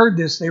people heard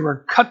this, they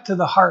were cut to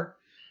the heart,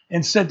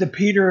 and said to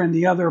Peter and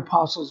the other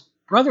apostles,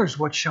 brothers,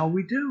 what shall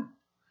we do?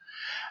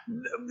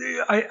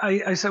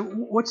 I said,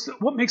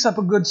 what makes up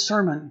a good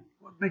sermon?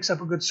 What makes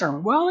up a good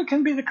sermon? Well, it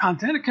can be the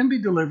content, it can be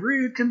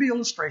delivery, it can be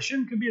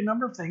illustration, it can be a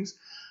number of things.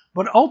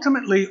 But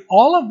ultimately,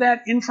 all of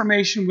that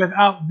information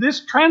without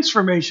this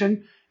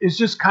transformation is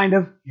just kind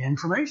of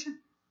information.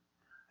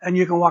 And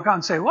you can walk out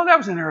and say, well, that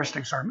was an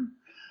interesting sermon.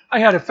 I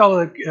had a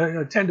fellow that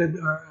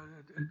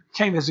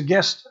came as a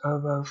guest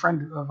of a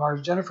friend of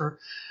ours, Jennifer.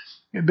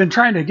 Had been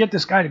trying to get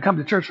this guy to come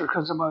to church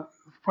because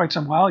quite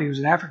some while. He was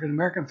an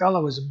African-American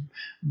fellow, was a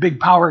big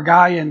power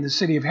guy in the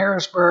city of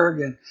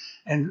Harrisburg,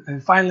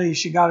 and finally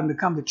she got him to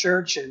come to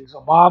church, and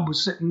so Bob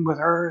was sitting with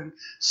her, and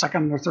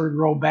second or third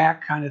row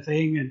back kind of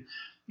thing,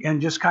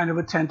 and just kind of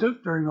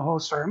attentive during the whole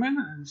sermon.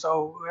 And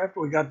so after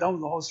we got done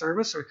with the whole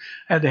service,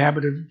 I had the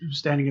habit of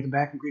standing at the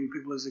back and greeting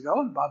people as they go,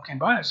 and Bob came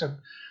by. I said,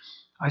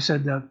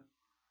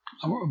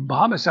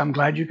 Bob, I said, I'm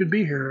glad you could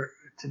be here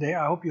today.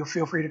 I hope you'll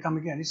feel free to come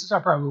again. He says, I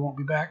probably won't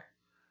be back.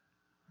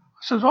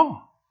 I says,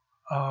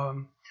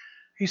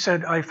 he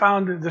said, I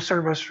found the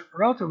service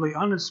relatively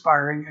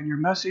uninspiring and your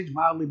message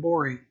mildly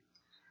boring.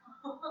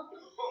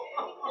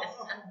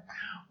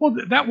 Well,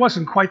 that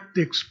wasn't quite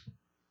the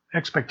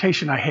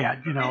expectation I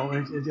had, kind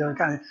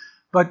of,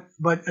 but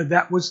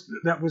that was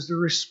the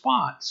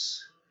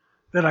response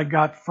that I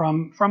got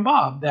from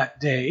Bob that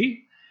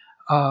day.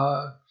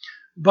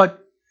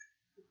 But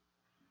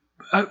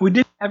we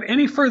didn't have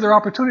any further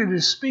opportunity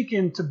to speak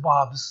into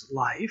Bob's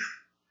life.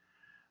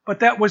 But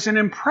that was an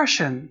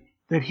impression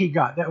that he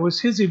got. That was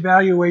his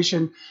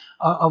evaluation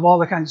of all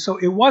the kinds. So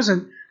it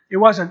wasn't,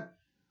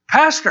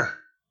 Pastor,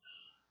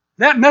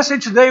 that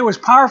message today was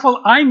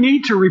powerful. I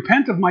need to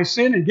repent of my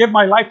sin and give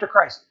my life to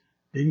Christ.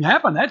 Didn't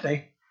happen that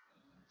day.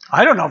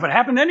 I don't know if it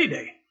happened any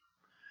day.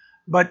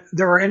 But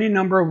there are any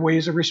number of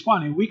ways of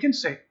responding. We can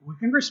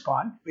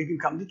respond. We can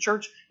come to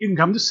church. You can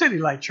come to City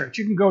Light Church.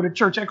 You can go to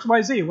Church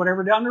XYZ,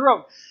 whatever down the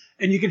road.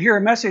 And you can hear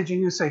a message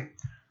and you say,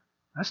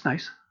 that's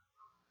nice.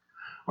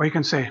 Or you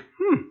can say,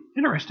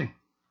 interesting.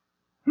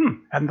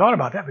 Hadn't thought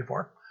about that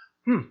before.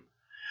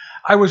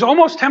 I was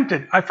almost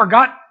tempted. I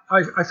forgot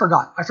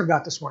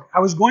this morning. I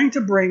was going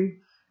to bring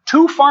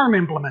 2 farm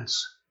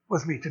implements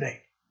with me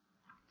today.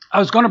 I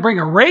was going to bring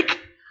a rake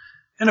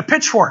and a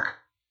pitchfork.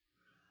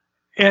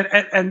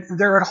 And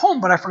they're at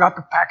home, but I forgot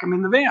to pack them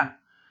in the van.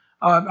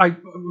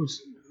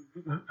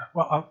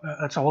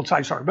 That's a whole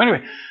side story. But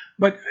anyway,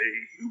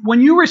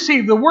 when you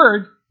receive the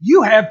word,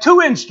 you have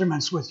 2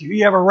 instruments with you.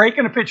 You have a rake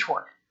and a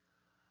pitchfork.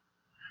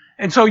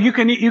 And so you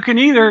can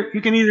either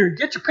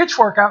get your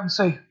pitchfork out and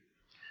say,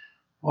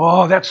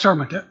 "Oh, that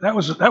sermon that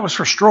was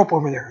for Strope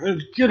over there.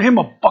 Get him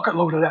a bucket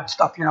load of that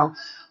stuff,"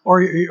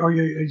 or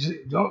you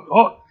say,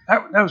 "Oh,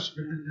 that was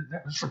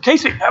for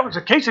Casey. That was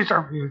a Casey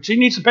sermon. She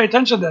needs to pay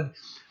attention then."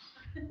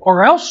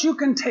 Or else you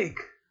can take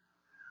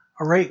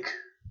a rake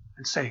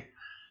and say,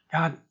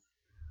 "God,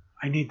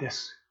 I need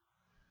this.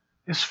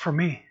 This is for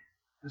me.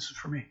 This is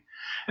for me."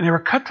 And they were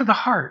cut to the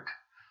heart.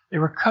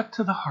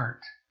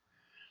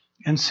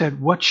 And said,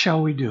 what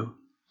shall we do?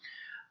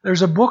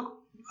 There's a book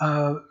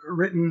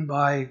written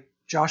by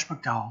Josh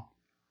McDowell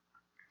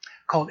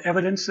called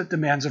Evidence That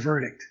Demands a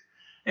Verdict.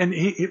 And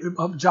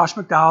Josh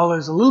McDowell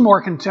is a little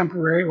more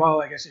contemporary.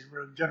 Well, I guess he's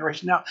a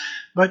generation now.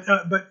 But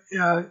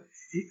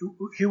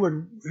he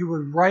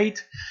would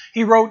write.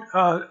 He wrote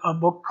a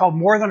book called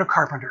More Than a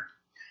Carpenter.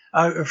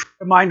 A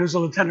friend of mine who's a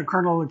lieutenant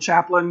colonel and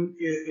chaplain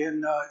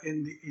in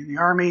the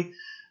Army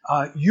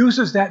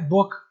uses that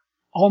book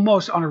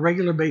almost on a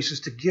regular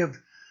basis to give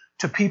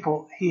to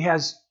people. He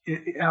has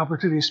an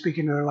opportunity to speak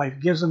into their life,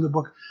 gives them the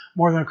book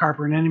More Than a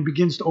Carpenter, and then he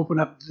begins to open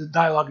up the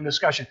dialogue and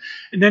discussion.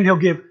 And then he'll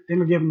give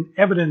them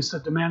evidence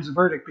that demands a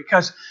verdict,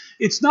 because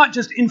it's not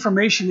just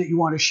information that you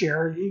want to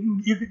share.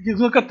 You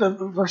look at the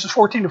verses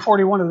 14 to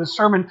 41 of the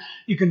sermon,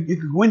 you can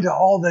go into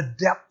all the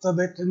depth of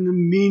it and the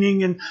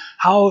meaning and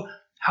how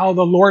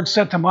the Lord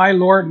said to my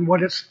Lord and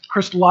what its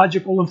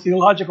Christological and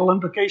theological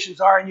implications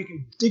are, and you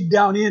can dig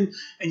down in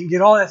and you get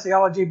all that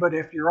theology. But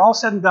if you're all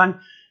said and done,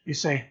 you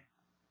say,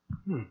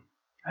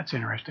 that's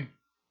interesting.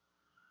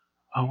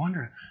 I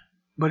wonder.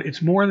 But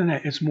it's more than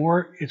that. It's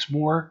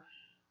more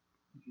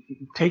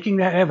taking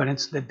that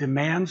evidence that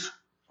demands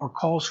or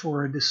calls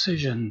for a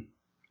decision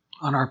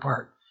on our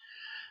part.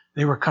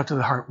 They were cut to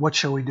the heart. What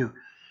shall we do?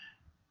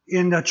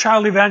 In the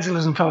Child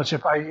Evangelism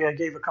Fellowship, I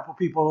gave a couple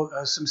people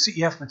some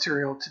CEF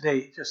material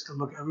today just to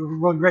look at. It was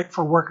really great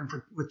for working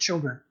with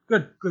children.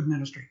 Good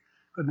ministry.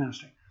 Good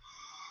ministry.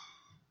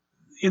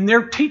 In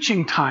their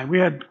teaching time,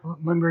 when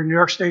we were in New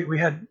York State, we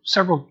had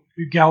several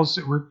gals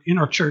that were in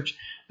our church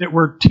that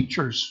were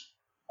teachers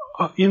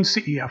in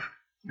CEF.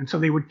 And so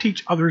they would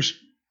teach others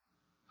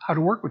how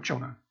to work with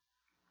children.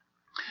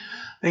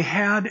 They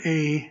had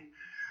a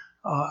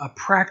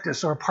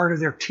practice or a part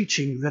of their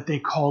teaching that they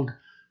called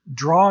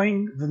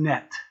drawing the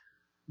net.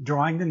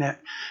 Drawing the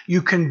net.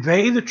 You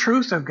convey the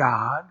truth of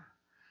God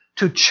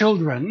to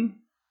children,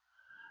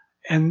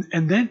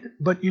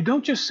 but you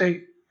don't just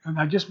say, and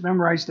I just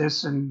memorized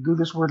this and do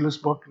this wordless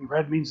book, and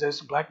red means this,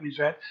 and black means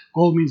that,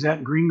 gold means that,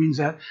 and green means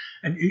that,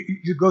 and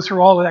you go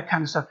through all of that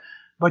kind of stuff.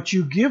 But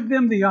you give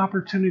them the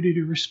opportunity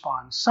to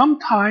respond.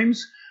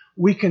 Sometimes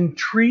we can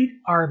treat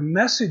our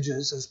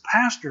messages as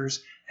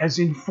pastors as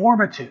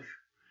informative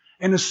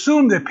and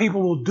assume that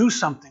people will do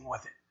something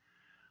with it.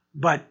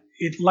 But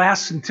it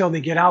lasts until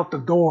they get out the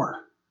door.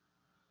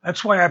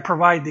 That's why I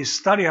provide these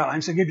study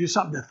outlines to give you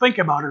something to think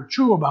about or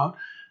chew about,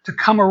 to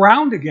come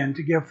around again,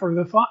 to give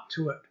further thought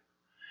to it.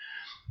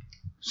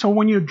 So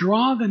when you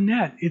draw the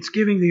net, it's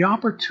giving the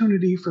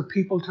opportunity for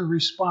people to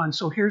respond.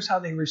 So here's how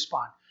they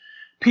respond.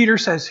 Peter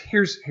says,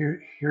 here's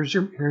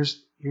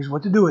Here's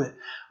what to do with it.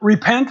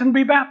 Repent and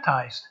be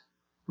baptized.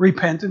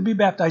 Repent and be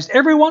baptized,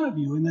 every one of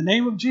you, in the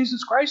name of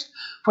Jesus Christ,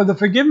 for the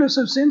forgiveness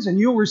of sins, and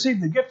you'll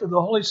receive the gift of the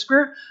Holy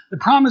Spirit. The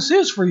promise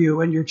is for you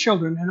and your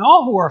children and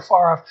all who are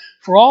far off,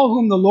 for all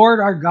whom the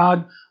Lord our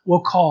God will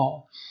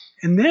call.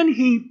 And then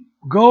he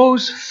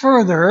goes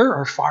further,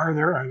 or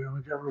farther, I don't know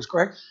whichever was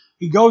correct.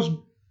 He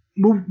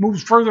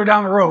moves further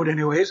down the road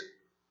anyways,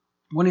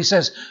 when he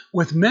says,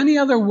 with many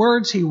other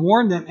words he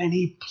warned them, and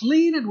he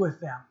pleaded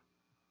with them.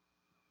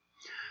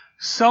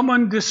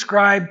 Someone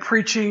described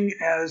preaching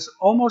as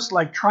almost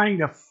like trying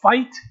to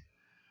fight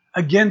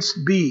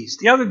against bees.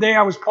 The other day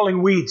I was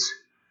pulling weeds,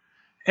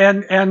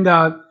 and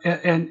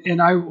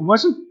I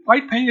wasn't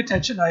quite paying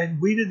attention. I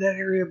had weeded that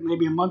area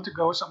maybe a month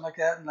ago, something like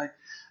that, and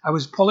I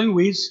was pulling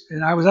weeds,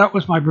 and I was out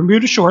with my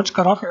Bermuda shorts,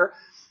 cut off hair,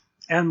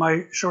 and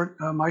my shirt,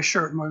 my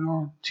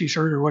normal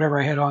t-shirt or whatever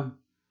I had on,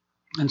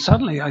 and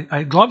suddenly I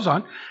had gloves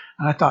on,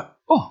 and I thought,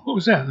 oh, what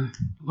was that? And it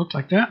looked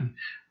like that, and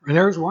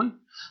there's one.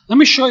 Let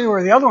me show you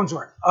where the other ones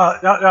were.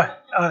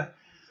 But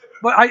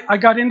I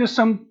got into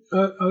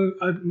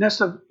a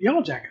nest of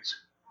yellow jackets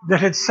that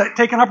had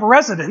taken up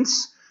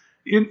residence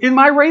in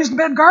my raised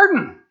bed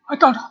garden. I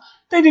thought,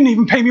 they didn't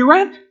even pay me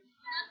rent.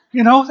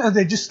 You know,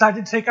 they just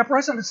started to take up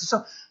residence.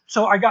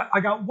 So I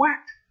got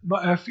whacked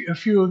by a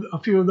few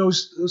of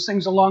those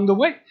things along the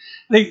way.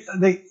 They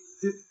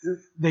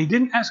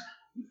didn't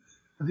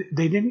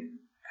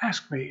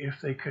ask me if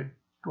they could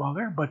dwell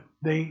there, but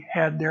they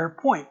had their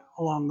point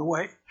along the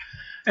way.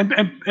 And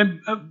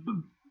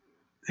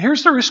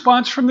here's the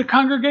response from the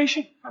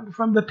congregation,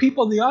 from the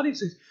people in the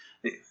audience.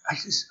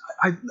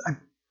 I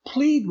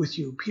plead with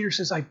you. Peter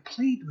says, I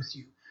plead with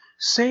you.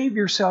 Save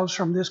yourselves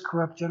from this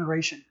corrupt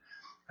generation.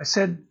 I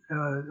said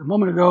a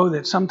moment ago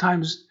that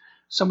sometimes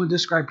someone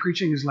described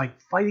preaching as like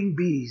fighting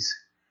bees.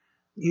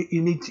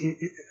 You need to,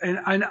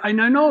 and I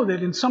know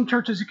that in some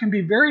churches it can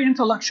be very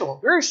intellectual,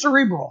 very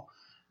cerebral,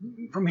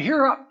 from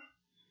here up,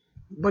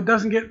 but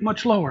doesn't get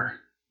much lower.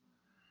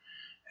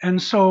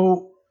 And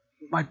so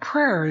my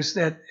prayer is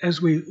that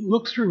as we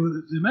look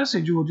through the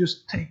message, we'll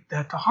just take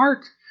that to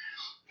heart.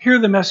 Here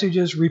the message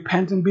is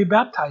repent and be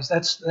baptized.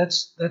 That's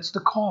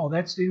the call.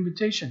 That's the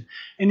invitation.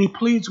 And he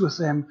pleads with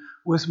them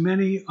with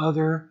many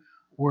other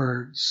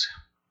words.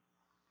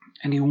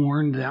 And he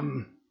warned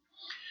them.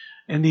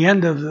 In the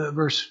end of the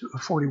verse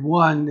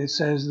 41, it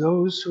says,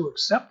 those who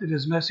accepted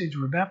his message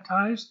were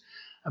baptized.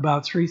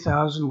 About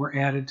 3,000 were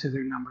added to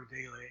their number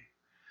daily.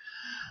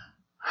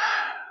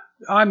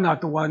 I'm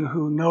not the one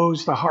who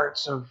knows the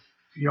hearts of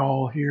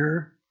y'all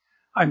here.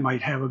 I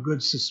might have a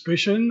good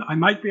suspicion. I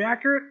might be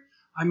accurate.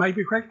 I might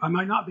be correct. I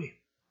might not be.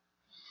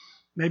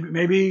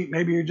 Maybe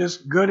you're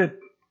just good at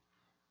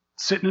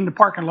sitting in the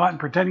parking lot and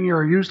pretending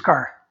you're a used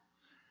car.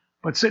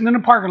 But sitting in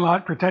a parking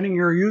lot pretending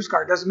you're a used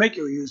car doesn't make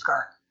you a used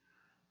car.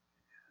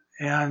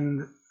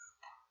 And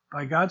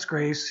by God's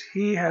grace,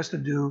 he has to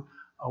do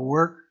a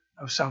work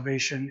of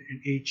salvation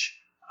in each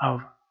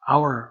of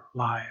our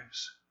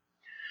lives.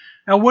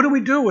 Now, what do we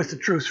do with the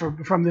truth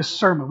from this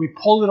sermon? We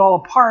pulled it all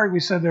apart.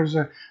 We said there's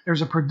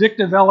a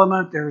predictive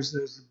element. There's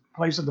the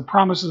place of the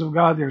promises of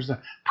God. There's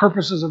the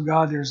purposes of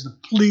God. There's the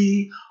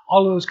plea,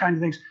 all of those kind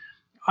of things.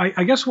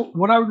 I guess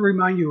what I would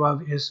remind you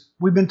of is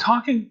we've been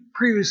talking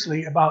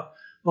previously about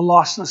the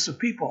lostness of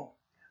people.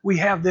 We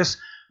have this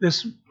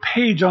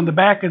page on the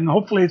back, and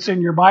hopefully it's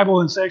in your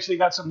Bible, and it's actually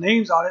got some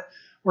names on it,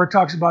 where it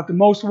talks about the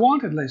most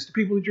wanted list, the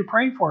people that you're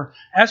praying for,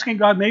 asking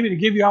God maybe to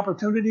give you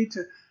opportunity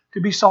to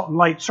be salt and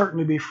light,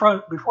 certainly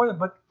before them,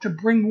 but to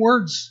bring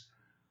words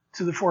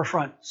to the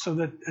forefront so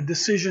that a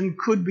decision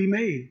could be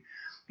made.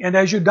 And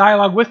as you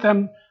dialogue with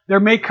them,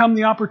 there may come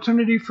the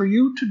opportunity for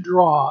you to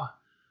draw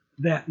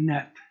that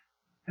net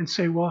and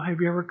say, well, have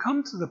you ever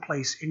come to the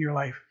place in your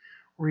life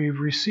where you've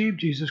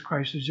received Jesus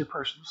Christ as your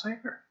personal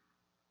Savior?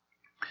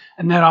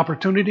 And that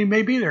opportunity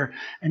may be there.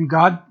 And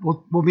God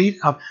will meet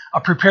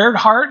a prepared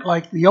heart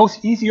like the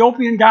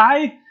Ethiopian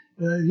guy,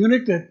 the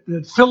eunuch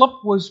that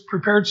Philip was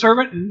prepared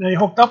servant, and they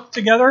hooked up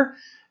together,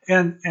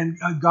 and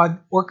God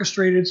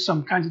orchestrated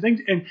some kinds of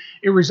things, and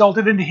it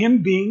resulted in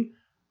him being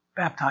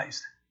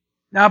baptized.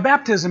 Now,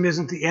 baptism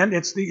isn't the end.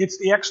 It's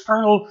the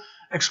external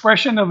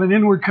expression of an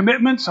inward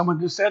commitment.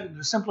 Someone just said in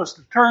the simplest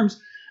of terms,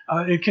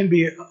 it can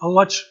be a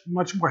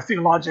much more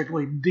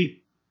theologically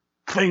deep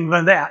thing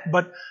than that.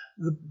 But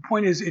the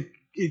point is,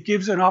 it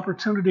gives an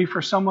opportunity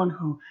for someone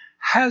who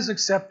has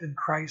accepted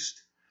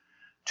Christ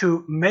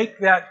to make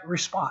that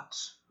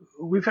response.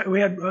 We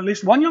had at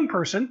least one young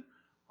person,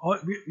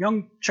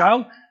 young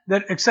child,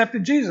 that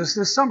accepted Jesus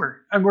this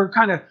summer, and we're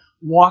kind of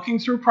walking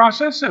through a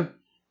process of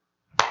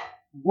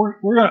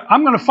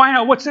I'm going to find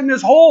out what's in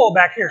this hole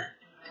back here,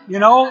 you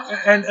know.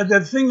 And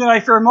the thing that I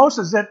fear most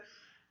is that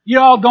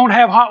y'all don't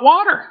have hot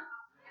water;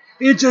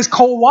 it's just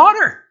cold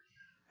water.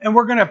 And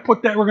we're going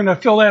to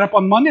fill that up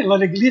on Monday and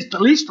let it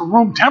at least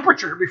room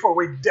temperature before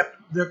we dip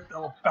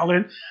fell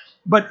in.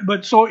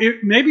 But so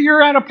maybe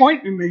you're at a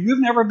point, maybe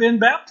you've never been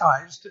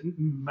baptized.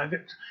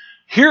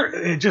 here,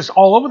 it's just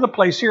all over the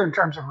place here in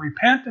terms of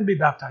repent and be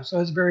baptized. So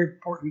that's a very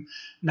important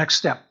next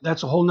step.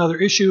 That's a whole nother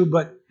issue,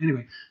 but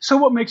anyway. So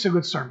what makes a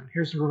good sermon?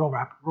 Here's the real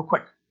wrap, real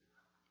quick.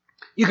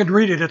 You could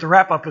read it at the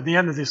wrap-up at the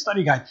end of the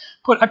study guide.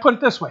 I put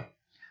it this way.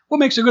 What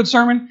makes a good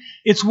sermon?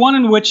 It's one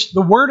in which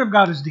the Word of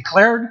God is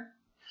declared,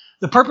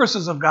 the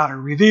purposes of God are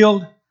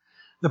revealed,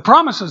 the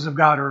promises of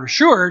God are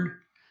assured,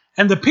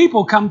 and the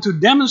people come to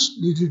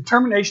the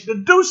determination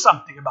to do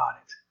something about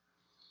it.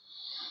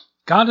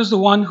 God is the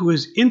one who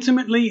is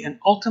intimately and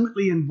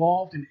ultimately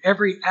involved in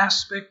every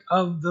aspect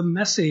of the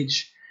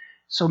message.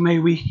 So may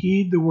we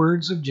heed the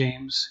words of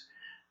James.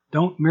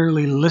 Don't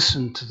merely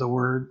listen to the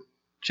word,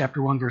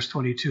 chapter 1, verse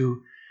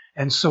 22,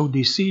 and so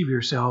deceive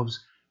yourselves.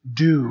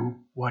 Do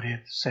what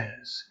it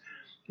says.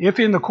 If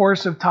in the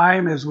course of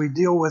time, as we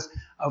deal with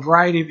a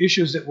variety of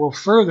issues that will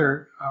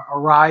further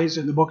arise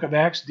in the book of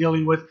Acts,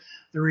 dealing with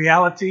the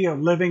reality of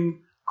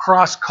living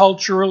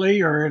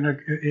cross-culturally or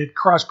at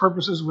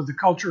cross-purposes with the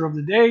culture of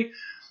the day,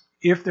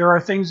 if there are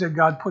things that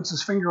God puts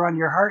his finger on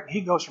your heart,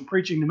 he goes from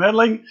preaching to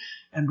meddling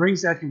and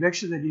brings that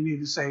conviction that you need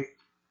to say,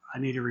 I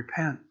need to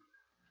repent.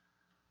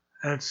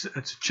 It's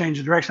a change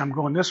of direction. I'm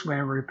going this way,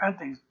 and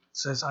repenting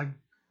says I'm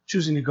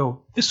choosing to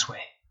go this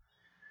way.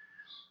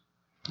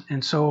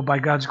 And so by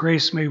God's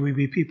grace, may we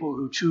be people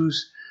who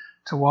choose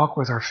to walk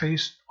with our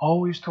face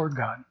always toward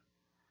God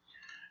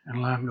and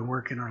allow him to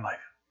work in our life.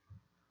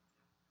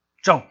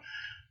 So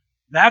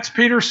that's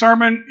Peter's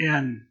sermon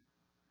in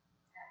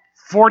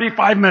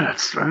 45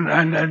 minutes.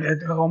 And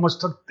it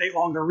almost took too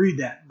long to read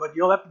that. But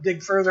you'll have to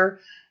dig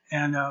further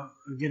and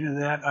get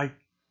into that.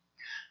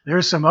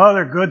 There's some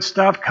other good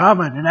stuff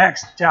coming in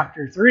Acts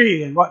chapter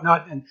 3 and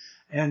whatnot.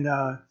 And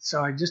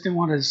so I just didn't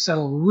want to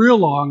settle real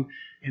long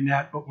in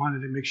that, but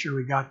wanted to make sure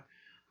we got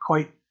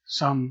quite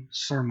some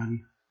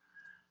sermon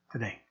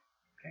today.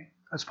 Okay,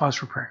 let's pause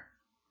for prayer.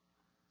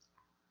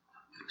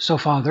 So,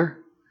 Father,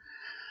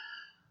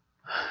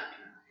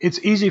 it's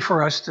easy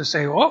for us to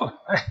say, "Oh,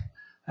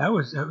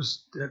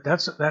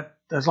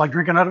 that's like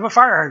drinking out of a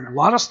fire hydrant." A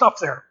lot of stuff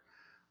there.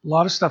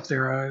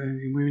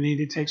 We need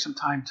to take some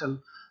time to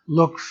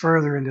look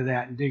further into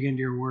that and dig into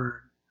your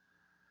word.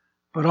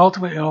 But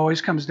ultimately, it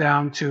always comes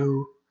down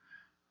to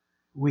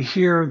we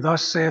hear,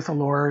 "Thus saith the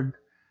Lord,"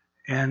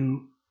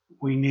 and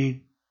we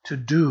need to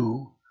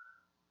do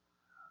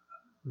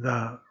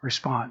the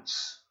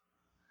response.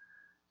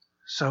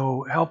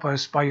 So help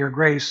us by your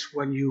grace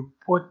when you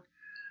put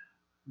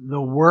the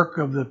work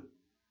of the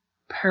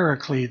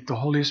Paraclete, the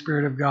Holy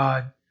Spirit of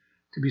God,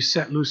 to be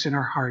set loose in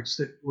our hearts,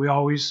 that we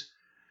always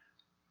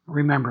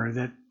remember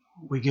that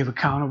we give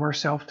account of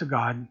ourselves to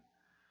God,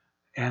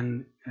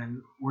 and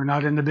we're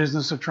not in the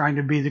business of trying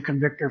to be the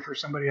convictor for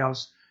somebody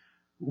else.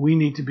 We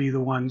need to be the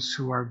ones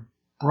who are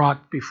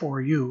brought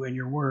before you and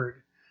your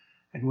word,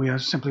 and we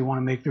simply want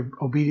to make the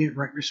obedient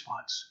right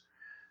response.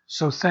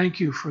 So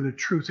thank you for the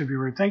truth of your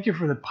word. Thank you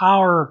for the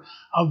power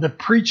of the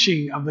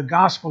preaching of the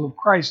gospel of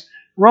Christ.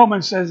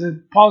 Romans says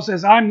that Paul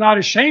says, I'm not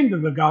ashamed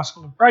of the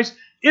gospel of Christ.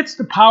 It's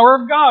the power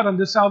of God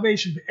unto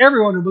salvation to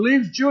everyone who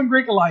believes, Jew and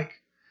Greek alike.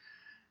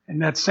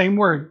 And that same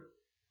word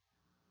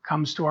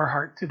comes to our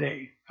heart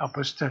today. Help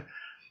us to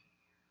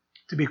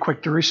be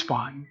quick to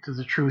respond to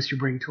the truth you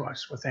bring to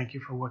us. Well, thank you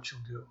for what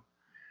you'll do.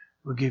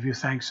 We'll give you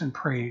thanks and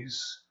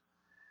praise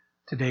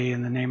today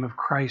in the name of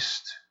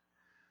Christ.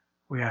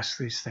 We ask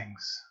these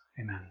things.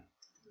 Amen.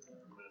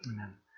 Amen.